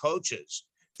well-meaning coaches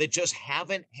that just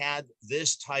haven't had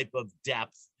this type of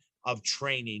depth of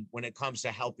training when it comes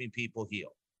to helping people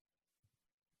heal.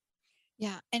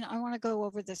 Yeah, and I want to go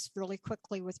over this really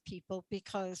quickly with people,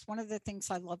 because one of the things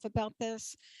I love about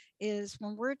this is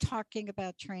when we're talking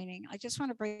about training, I just want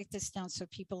to break this down so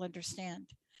people understand.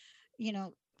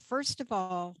 First of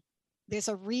all, there's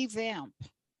a revamp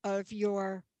of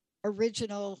your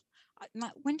original.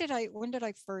 When did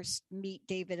I first meet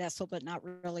David Essel, but not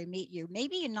really meet you?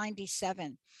 Maybe in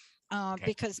 97. Okay.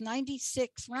 Because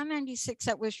around 96,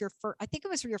 that was your first, I think it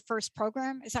was your first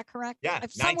program. Is that correct? Yeah,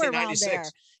 somewhere around there.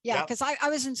 Yeah, because I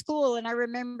was in school, and I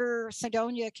remember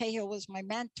Sidonia Cahill was my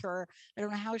mentor. I don't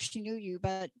know how she knew you,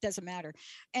 but it doesn't matter.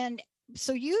 And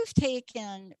so you've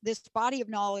taken this body of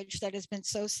knowledge that has been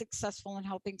so successful in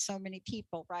helping so many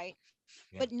people, right?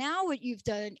 Yeah. But now what you've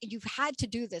done, you've had to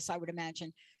do this, I would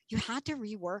imagine, you had to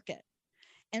rework it.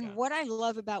 And what I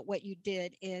love about what you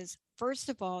did is, first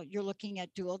of all, you're looking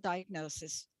at dual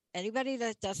diagnosis. Anybody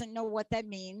that doesn't know what that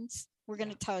means, we're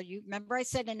going to tell you. Remember, I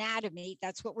said anatomy.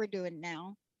 That's what we're doing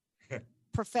now.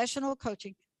 Professional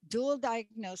coaching, dual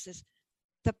diagnosis,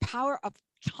 the power of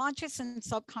conscious and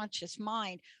subconscious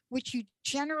mind, which you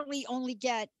generally only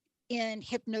get in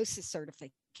hypnosis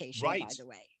certification, right, by the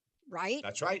way. Right?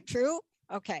 That's right. True?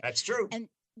 Okay. That's true.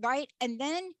 Right. And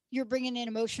then you're bringing in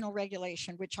emotional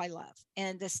regulation, which I love,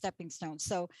 and the stepping stone.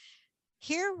 So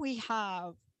here we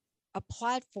have a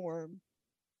platform,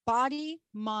 body,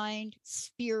 mind,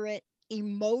 spirit,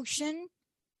 emotion,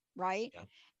 right? Yeah.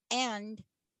 And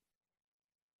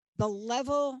the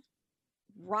level,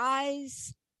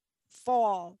 rise,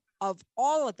 fall of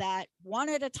all of that, one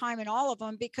at a time in all of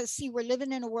them, because see, we're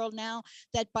living in a world now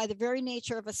that by the very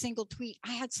nature of a single tweet,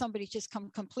 I had somebody just come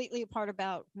completely apart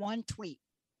about one tweet.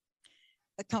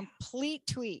 A complete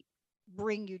tweet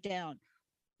bring you down.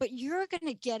 But you're going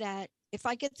to get at, if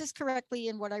I get this correctly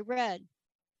in what I read,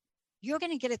 you're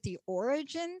going to get at the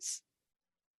origins.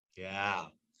 Yeah.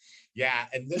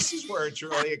 And this is where it's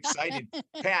really exciting.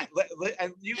 Pat,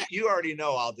 and you already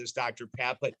know all this, Dr.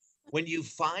 Pat, but when you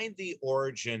find the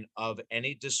origin of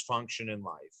any dysfunction in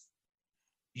life,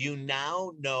 you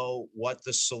now know what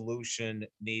the solution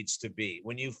needs to be.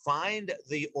 When you find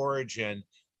the origin,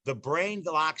 the brain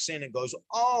locks in and goes,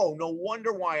 oh, no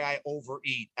wonder why I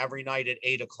overeat every night at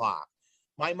 8 o'clock.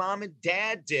 My mom and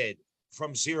dad did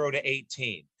from 0 to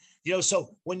 18.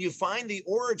 So when you find the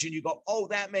origin, you go, oh,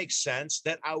 that makes sense,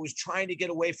 that I was trying to get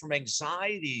away from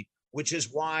anxiety, which is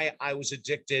why I was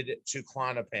addicted to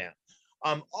Klonopin.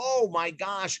 Oh my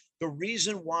gosh, the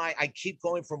reason why I keep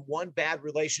going from one bad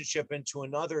relationship into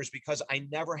another is because I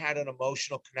never had an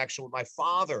emotional connection with my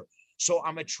father. So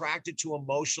I'm attracted to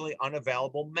emotionally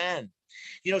unavailable men.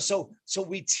 So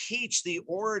we teach the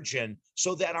origin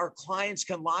so that our clients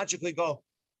can logically go,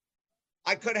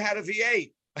 I could have had a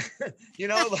V8,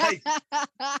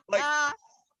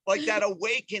 like that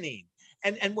awakening.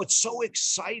 And what's so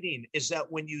exciting is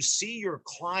that when you see your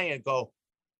client go,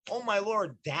 oh my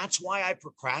Lord, that's why I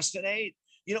procrastinate.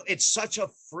 It's such a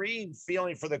freeing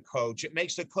feeling for the coach. It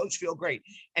makes the coach feel great.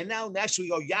 And now next we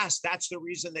go, yes, that's the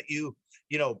reason that you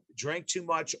drink too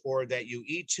much, or that you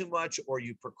eat too much, or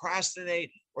you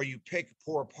procrastinate, or you pick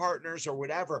poor partners or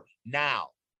whatever.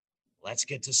 Now let's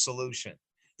get to solution.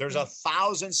 There's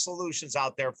 1,000 solutions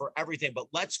out there for everything, but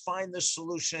let's find the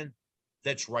solution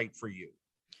that's right for you.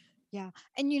 Yeah.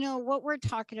 And what we're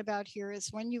talking about here is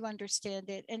when you understand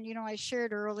it. And, I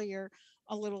shared earlier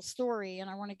a little story, and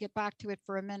I want to get back to it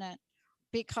for a minute,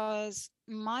 because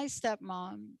my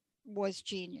stepmom was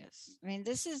genius. I mean,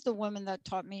 this is the woman that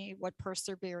taught me what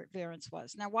perseverance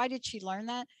was. Now, why did she learn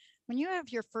that? When you have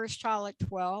your first child at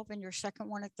 12 and your second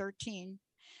one at 13,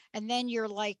 and then you're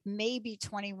like maybe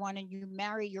 21 and you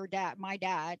marry my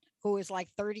dad, who is like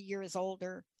 30 years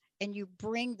older, and you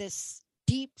bring this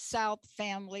deep South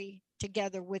family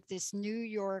together with this New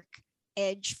York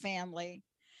edge family,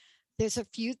 there's a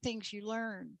few things you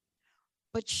learn.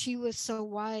 But she was so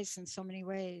wise in so many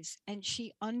ways, and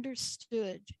she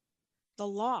understood the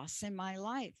loss in my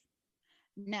life.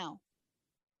 Now,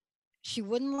 She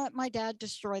wouldn't let my dad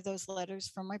destroy those letters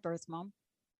from my birth mom.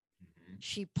 Mm-hmm.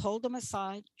 She pulled them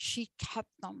aside. She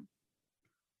kept them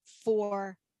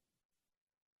for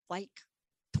like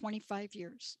 25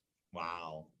 years.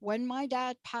 Wow. When my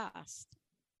dad passed,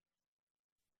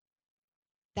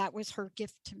 that was her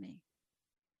gift to me.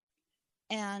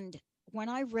 And when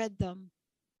I read them,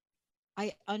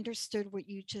 I understood what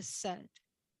you just said,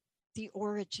 the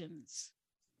origins.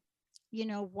 You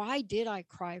know, why did I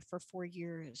cry for 4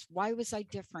 years? Why was I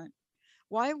different?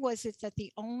 Why was it that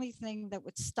the only thing that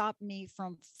would stop me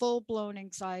from full-blown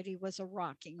anxiety was a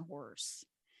rocking horse,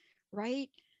 right?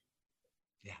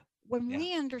 Yeah. When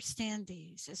we understand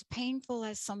these, as painful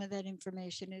as some of that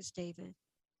information is, David,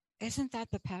 isn't that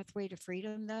the pathway to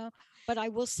freedom, though? But I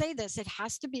will say this, it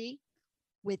has to be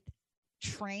with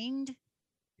trained,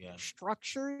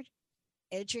 structured,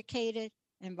 educated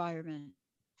environment.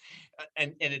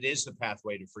 And it is the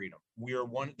pathway to freedom.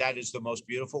 That is the most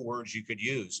beautiful words you could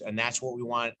use. And that's what we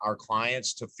want our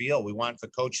clients to feel. We want the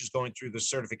coaches going through the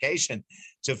certification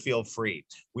to feel free.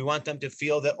 We want them to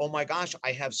feel that, oh my gosh,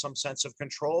 I have some sense of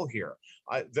control here.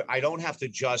 I don't have to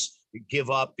just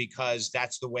give up because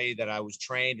that's the way that I was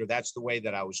trained or that's the way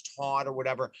that I was taught or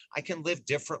whatever. I can live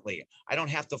differently. I don't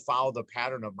have to follow the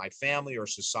pattern of my family or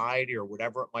society or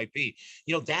whatever it might be.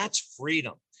 You know, that's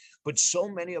freedom. But so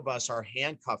many of us are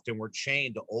handcuffed and we're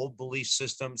chained to old belief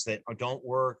systems that don't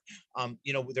work.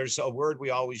 You know, there's a word we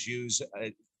always use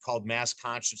called mass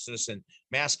consciousness, and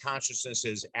mass consciousness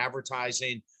is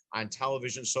advertising on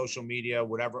television, social media,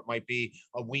 whatever it might be.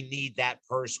 We need that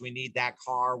purse, we need that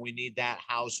car, we need that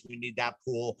house, we need that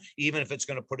pool, even if it's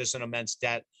going to put us in immense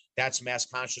debt. That's mass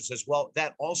consciousness. Well,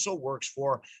 that also works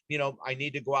for, you know, I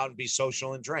need to go out and be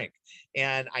social and drink,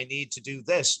 and I need to do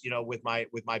this, you know, with my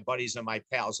buddies and my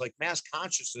pals. Like, mass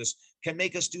consciousness can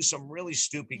make us do some really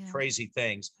stupid, crazy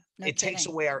things. It takes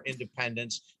away our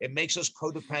independence. It makes us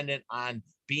codependent on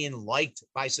being liked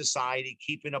by society,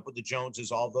 keeping up with the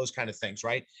Joneses, all those kind of things,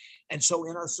 right? And so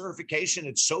in our certification,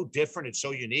 it's so different. It's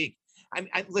so unique.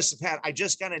 Listen, Pat, I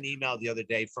just got an email the other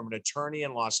day from an attorney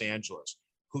in Los Angeles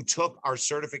who took our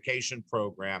certification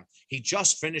program. He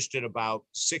just finished it about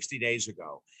 60 days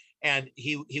ago. And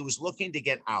he was looking to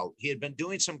get out. He had been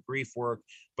doing some grief work,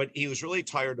 but he was really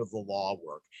tired of the law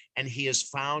work. And he has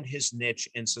found his niche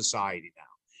in society now.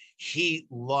 He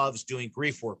loves doing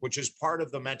grief work, which is part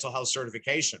of the mental health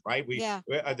certification, right?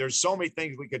 There's so many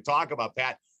things we could talk about,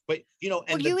 Pat. But, you know,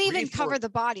 and you even cover the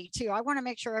body too. I want to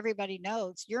make sure everybody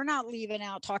knows you're not leaving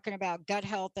out talking about gut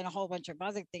health and a whole bunch of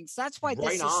other things. That's why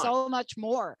this is so much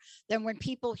more than when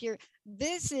people hear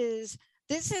this is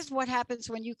what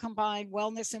happens when you combine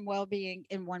wellness and well-being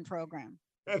in one program.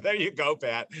 There you go,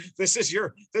 Pat. This is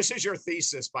your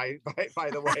thesis, by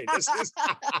the way. This is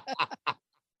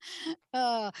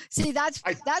see, that's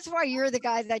why you're the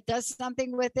guy that does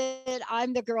something with it.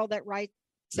 I'm the girl that writes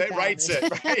it. Right.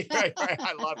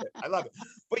 I love it.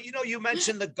 But, you know, you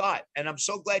mentioned the gut, and I'm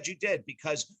so glad you did,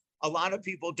 because a lot of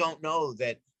people don't know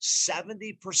that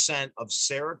 70% of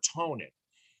serotonin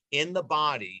in the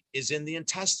body is in the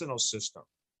intestinal system.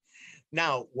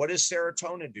 Now, what does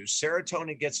serotonin do?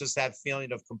 Serotonin gets us that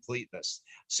feeling of completeness.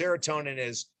 Serotonin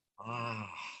is,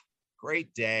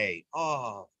 great day.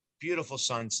 Oh, beautiful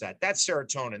sunset. That's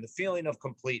serotonin, the feeling of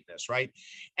completeness, right?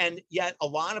 And yet a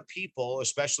lot of people,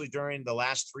 especially during the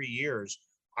last 3 years,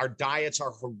 our diets are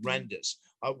horrendous.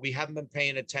 We haven't been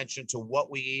paying attention to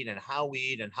what we eat and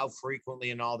how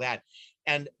frequently and all that.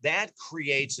 And that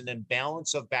creates an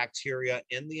imbalance of bacteria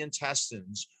in the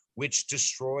intestines, which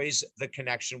destroys the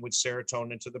connection with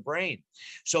serotonin to the brain.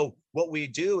 So what we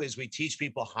do is we teach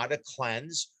people how to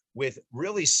cleanse with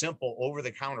really simple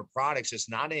over-the-counter products. It's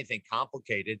not anything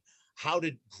complicated. How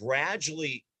to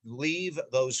gradually leave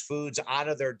those foods out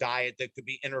of their diet that could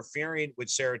be interfering with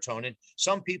serotonin.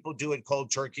 Some people do it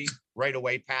cold turkey right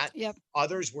away, Pat. Yep.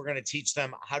 Others, we're going to teach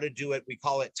them how to do it. We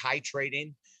call it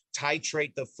titrating.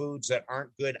 Titrate the foods that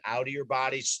aren't good out of your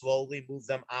body, slowly move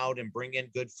them out and bring in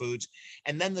good foods.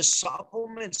 And then the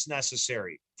supplements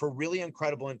necessary for really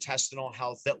incredible intestinal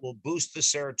health that will boost the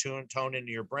serotonin in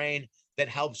your brain, that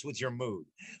helps with your mood.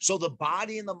 So the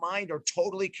body and the mind are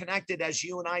totally connected, as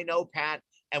you and I know, Pat,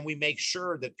 and we make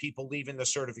sure that people leaving the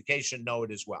certification know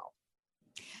it as well.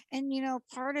 And, you know,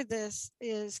 part of this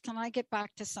is, can I get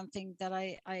back to something that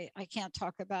I can't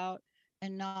talk about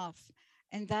enough?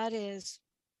 And that is,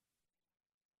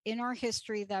 in our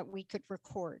history that we could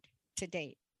record to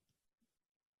date,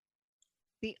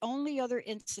 the only other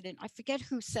incident, I forget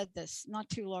who said this not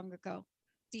too long ago,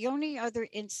 the only other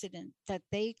incident that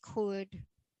they could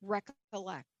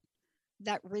recollect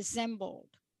that resembled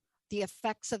the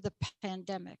effects of the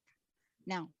pandemic.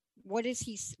 Now, what did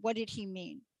he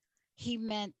mean? he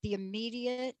meant the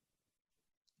immediate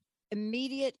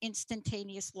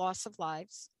instantaneous loss of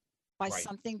lives by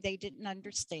something they didn't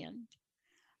understand,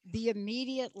 the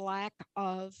immediate lack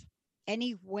of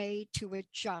any way to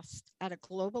adjust at a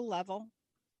global level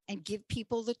and give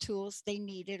people the tools they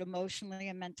needed emotionally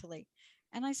and mentally.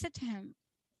 And I said to him,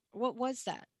 what was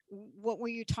that? What were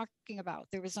you talking about?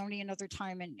 There was only another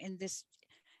time in this.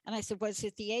 And I said, was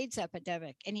it the AIDS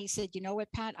epidemic? And he said, you know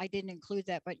what, Pat, I didn't include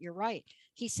that, but you're right.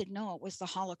 He said, no, it was the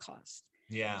Holocaust.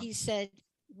 Yeah. He said,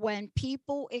 when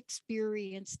people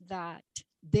experienced that,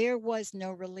 there was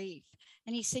no relief.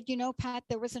 And he said, you know, Pat,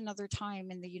 there was another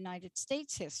time in the United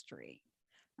States history.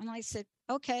 And I said,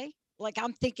 okay, like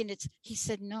I'm thinking he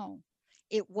said, no,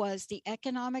 it was the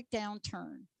economic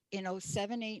downturn in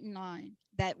 07, 8, and 9.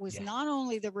 That was not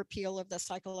only the repeal of the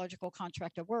psychological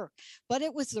contract of work, but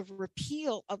it was the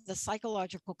repeal of the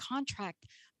psychological contract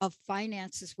of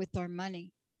finances with our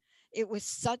money. It was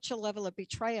such a level of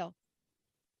betrayal.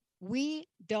 We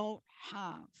don't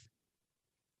have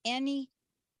any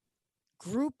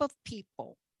group of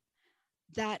people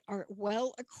that are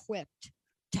well equipped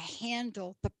to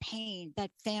handle the pain that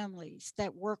families,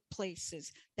 that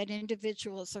workplaces, that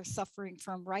individuals are suffering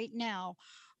from right now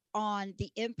on the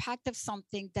impact of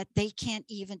something that they can't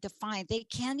even define. They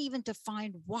can't even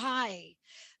define why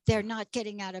they're not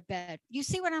getting out of bed. You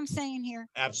see what I'm saying here?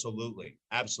 Absolutely.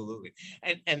 Absolutely.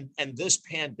 And this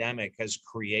pandemic has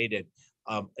created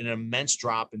an immense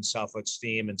drop in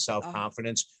self-esteem and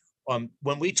self-confidence.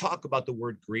 When we talk about the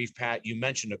word grief, Pat, you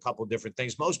mentioned a couple of different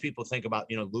things. Most people think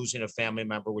about, losing a family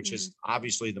member, which is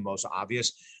obviously the most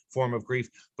obvious form of grief.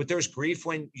 But there's grief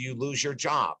when you lose your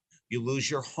job, you lose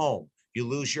your home, you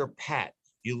lose your pet,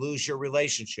 you lose your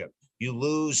relationship, you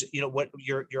lose, what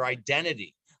your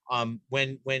identity.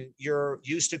 When you're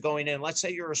used to going in, let's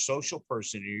say you're a social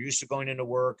person, you're used to going into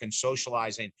work and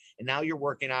socializing, and now you're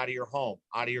working out of your home,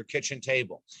 out of your kitchen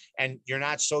table, and you're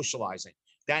not socializing.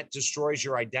 That destroys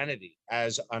your identity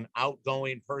as an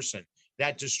outgoing person.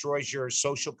 That destroys your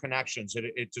social connections.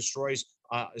 It destroys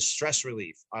stress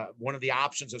relief. One of the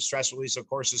options of stress release, of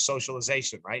course, is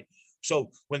socialization, right?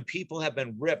 So when people have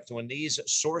been ripped, when these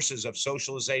sources of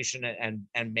socialization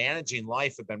and managing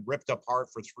life have been ripped apart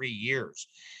for 3 years,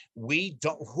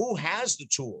 who has the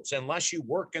tools unless you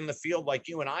work in the field like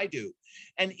you and I do?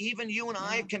 And even you and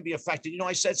I can be affected.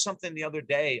 I said something the other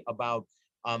day about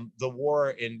the war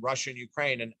in Russia and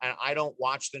Ukraine. And I don't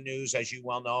watch the news, as you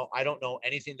well know. I don't know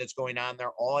anything that's going on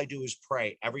there. All I do is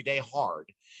pray every day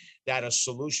hard that a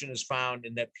solution is found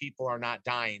and that people are not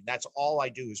dying. That's all I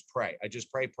do is pray. I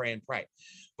just pray, pray, and pray.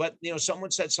 But, someone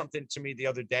said something to me the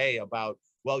other day about,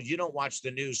 well, you don't watch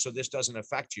the news, so this doesn't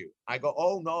affect you. I go,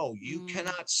 oh, no, you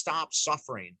cannot stop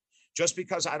suffering. Just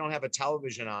because I don't have a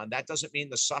television on, that doesn't mean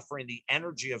the suffering, the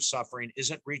energy of suffering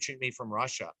isn't reaching me from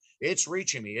Russia. It's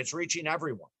reaching me. It's reaching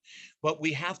everyone. But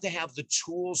we have to have the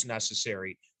tools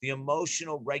necessary, the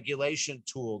emotional regulation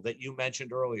tool that you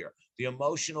mentioned earlier, the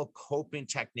emotional coping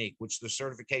technique, which the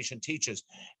certification teaches.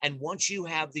 And once you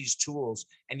have these tools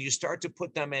and you start to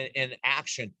put them in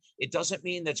action, it doesn't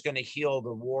mean that's going to heal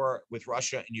the war with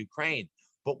Russia and Ukraine.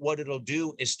 But what it'll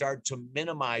do is start to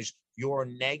minimize your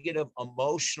negative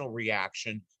emotional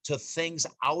reaction to things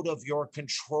out of your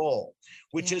control,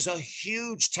 which is a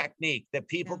huge technique that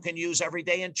people can use every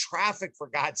day in traffic, for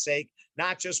God's sake,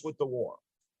 not just with the war.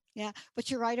 Yeah,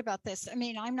 but you're right about this. I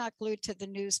mean, I'm not glued to the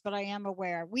news, but I am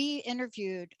aware. We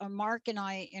interviewed, Mark and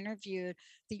I interviewed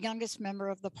the youngest member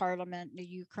of the parliament in the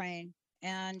Ukraine,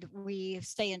 and we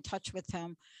stay in touch with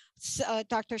him.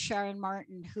 Dr. Sharon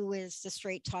Martin, who is the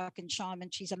Straight Talking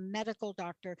Shaman, she's a medical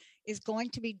doctor, is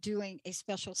going to be doing a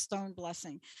special stone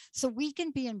blessing. So we can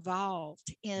be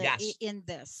involved in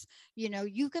this.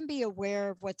 You can be aware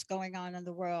of what's going on in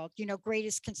the world.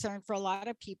 Greatest concern for a lot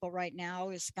of people right now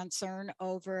is concern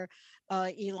over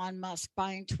Elon Musk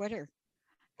buying Twitter.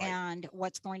 And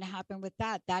what's going to happen with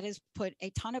that. That has put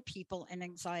a ton of people in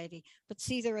anxiety. But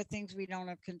see, there are things we don't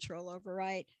have control over,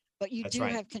 right? But you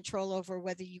have control over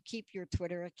whether you keep your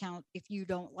Twitter account if you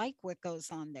don't like what goes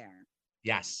on there.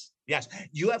 Yes.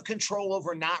 You have control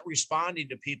over not responding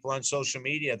to people on social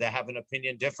media that have an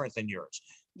opinion different than yours.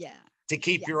 Yeah. To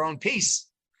keep your own peace.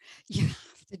 You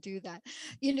have to do that.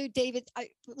 David,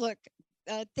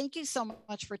 thank you so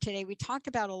much for today. We talked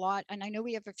about a lot, and I know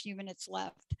we have a few minutes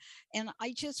left. And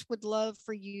I just would love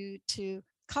for you to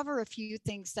cover a few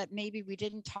things that maybe we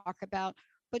didn't talk about,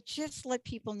 but just let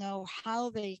people know how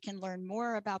they can learn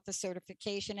more about the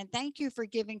certification. And thank you for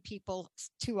giving people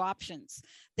 2 options.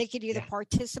 They could either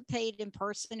participate in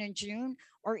person in June,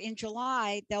 or in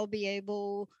July, they'll be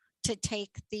able to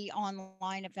take the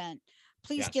online event.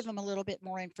 Please give them a little bit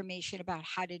more information about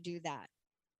how to do that.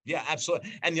 Yeah,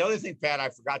 absolutely. And the other thing, Pat, I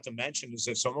forgot to mention is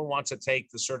if someone wants to take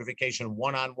the certification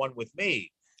one-on-one with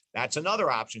me, that's another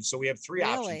option. So we have three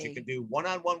options. You can do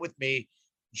one-on-one with me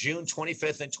June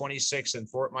 25th and 26th in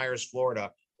Fort Myers,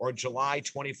 Florida, or July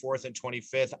 24th and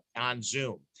 25th on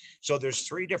Zoom. So there's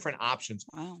three different options.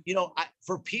 Wow. You know,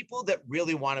 for people that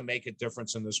really want to make a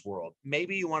difference in this world,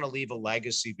 maybe you want to leave a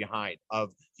legacy behind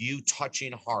of you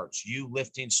touching hearts, you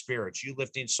lifting spirits, you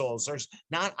lifting souls.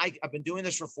 I've been doing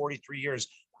this for 43 years.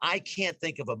 I can't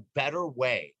think of a better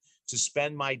way to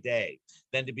spend my day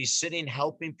than to be sitting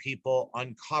helping people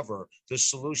uncover the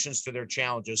solutions to their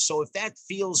challenges. So if that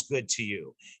feels good to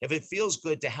you, if it feels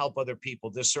good to help other people,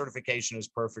 this certification is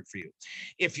perfect for you.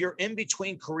 If you're in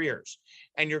between careers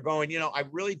and you're going, I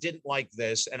really didn't like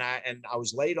this and I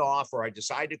was laid off, or I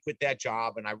decided to quit that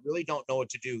job and I really don't know what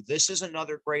to do, this is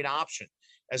another great option.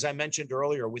 As I mentioned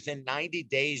earlier, within 90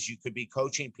 days, you could be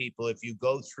coaching people if you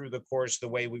go through the course the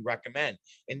way we recommend.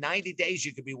 In 90 days,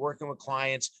 you could be working with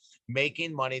clients,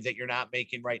 making money that you're not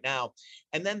making right now.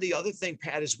 And then the other thing,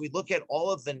 Pat, is we look at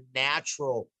all of the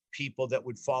natural people that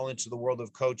would fall into the world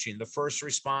of coaching, the first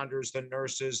responders, the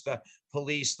nurses, the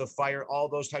police, the fire, all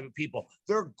those type of people.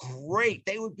 They're great.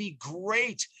 They would be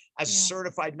great as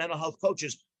certified mental health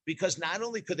coaches, because not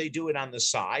only could they do it on the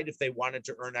side if they wanted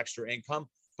to earn extra income,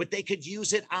 but they could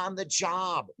use it on the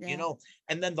job,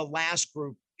 And then the last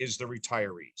group is the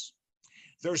retirees.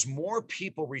 There's more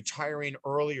people retiring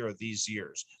earlier these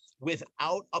years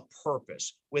without a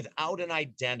purpose, without an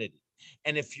identity.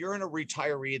 And if you're in a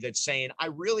retiree that's saying, I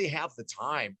really have the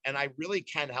time and I really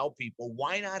can help people,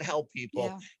 why not help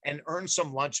people and earn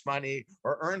some lunch money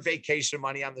or earn vacation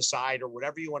money on the side or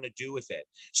whatever you want to do with it?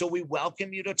 So we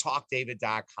welcome you to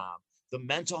talkdavid.com. The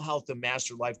Mental Health and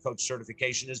Master Life Coach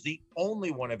certification is the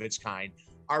only one of its kind.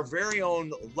 Our very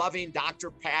own loving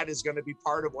Dr. Pat is going to be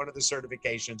part of one of the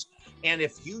certifications. And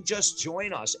if you just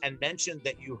join us and mention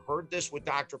that you heard this with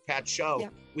Dr. Pat's show,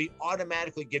 we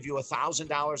automatically give you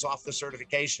 $1,000 off the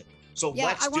certification. So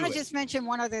let's do it. I want to just mention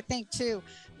one other thing too.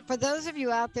 For those of you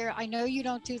out there, I know you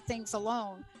don't do things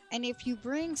alone. And if you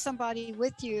bring somebody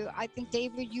with you, I think,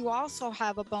 David, you also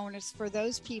have a bonus for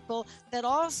those people that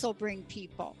also bring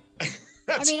people.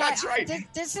 That's right.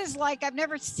 This is like, I've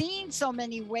never seen so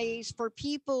many ways for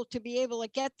people to be able to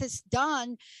get this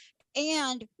done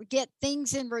and get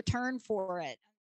things in return for it.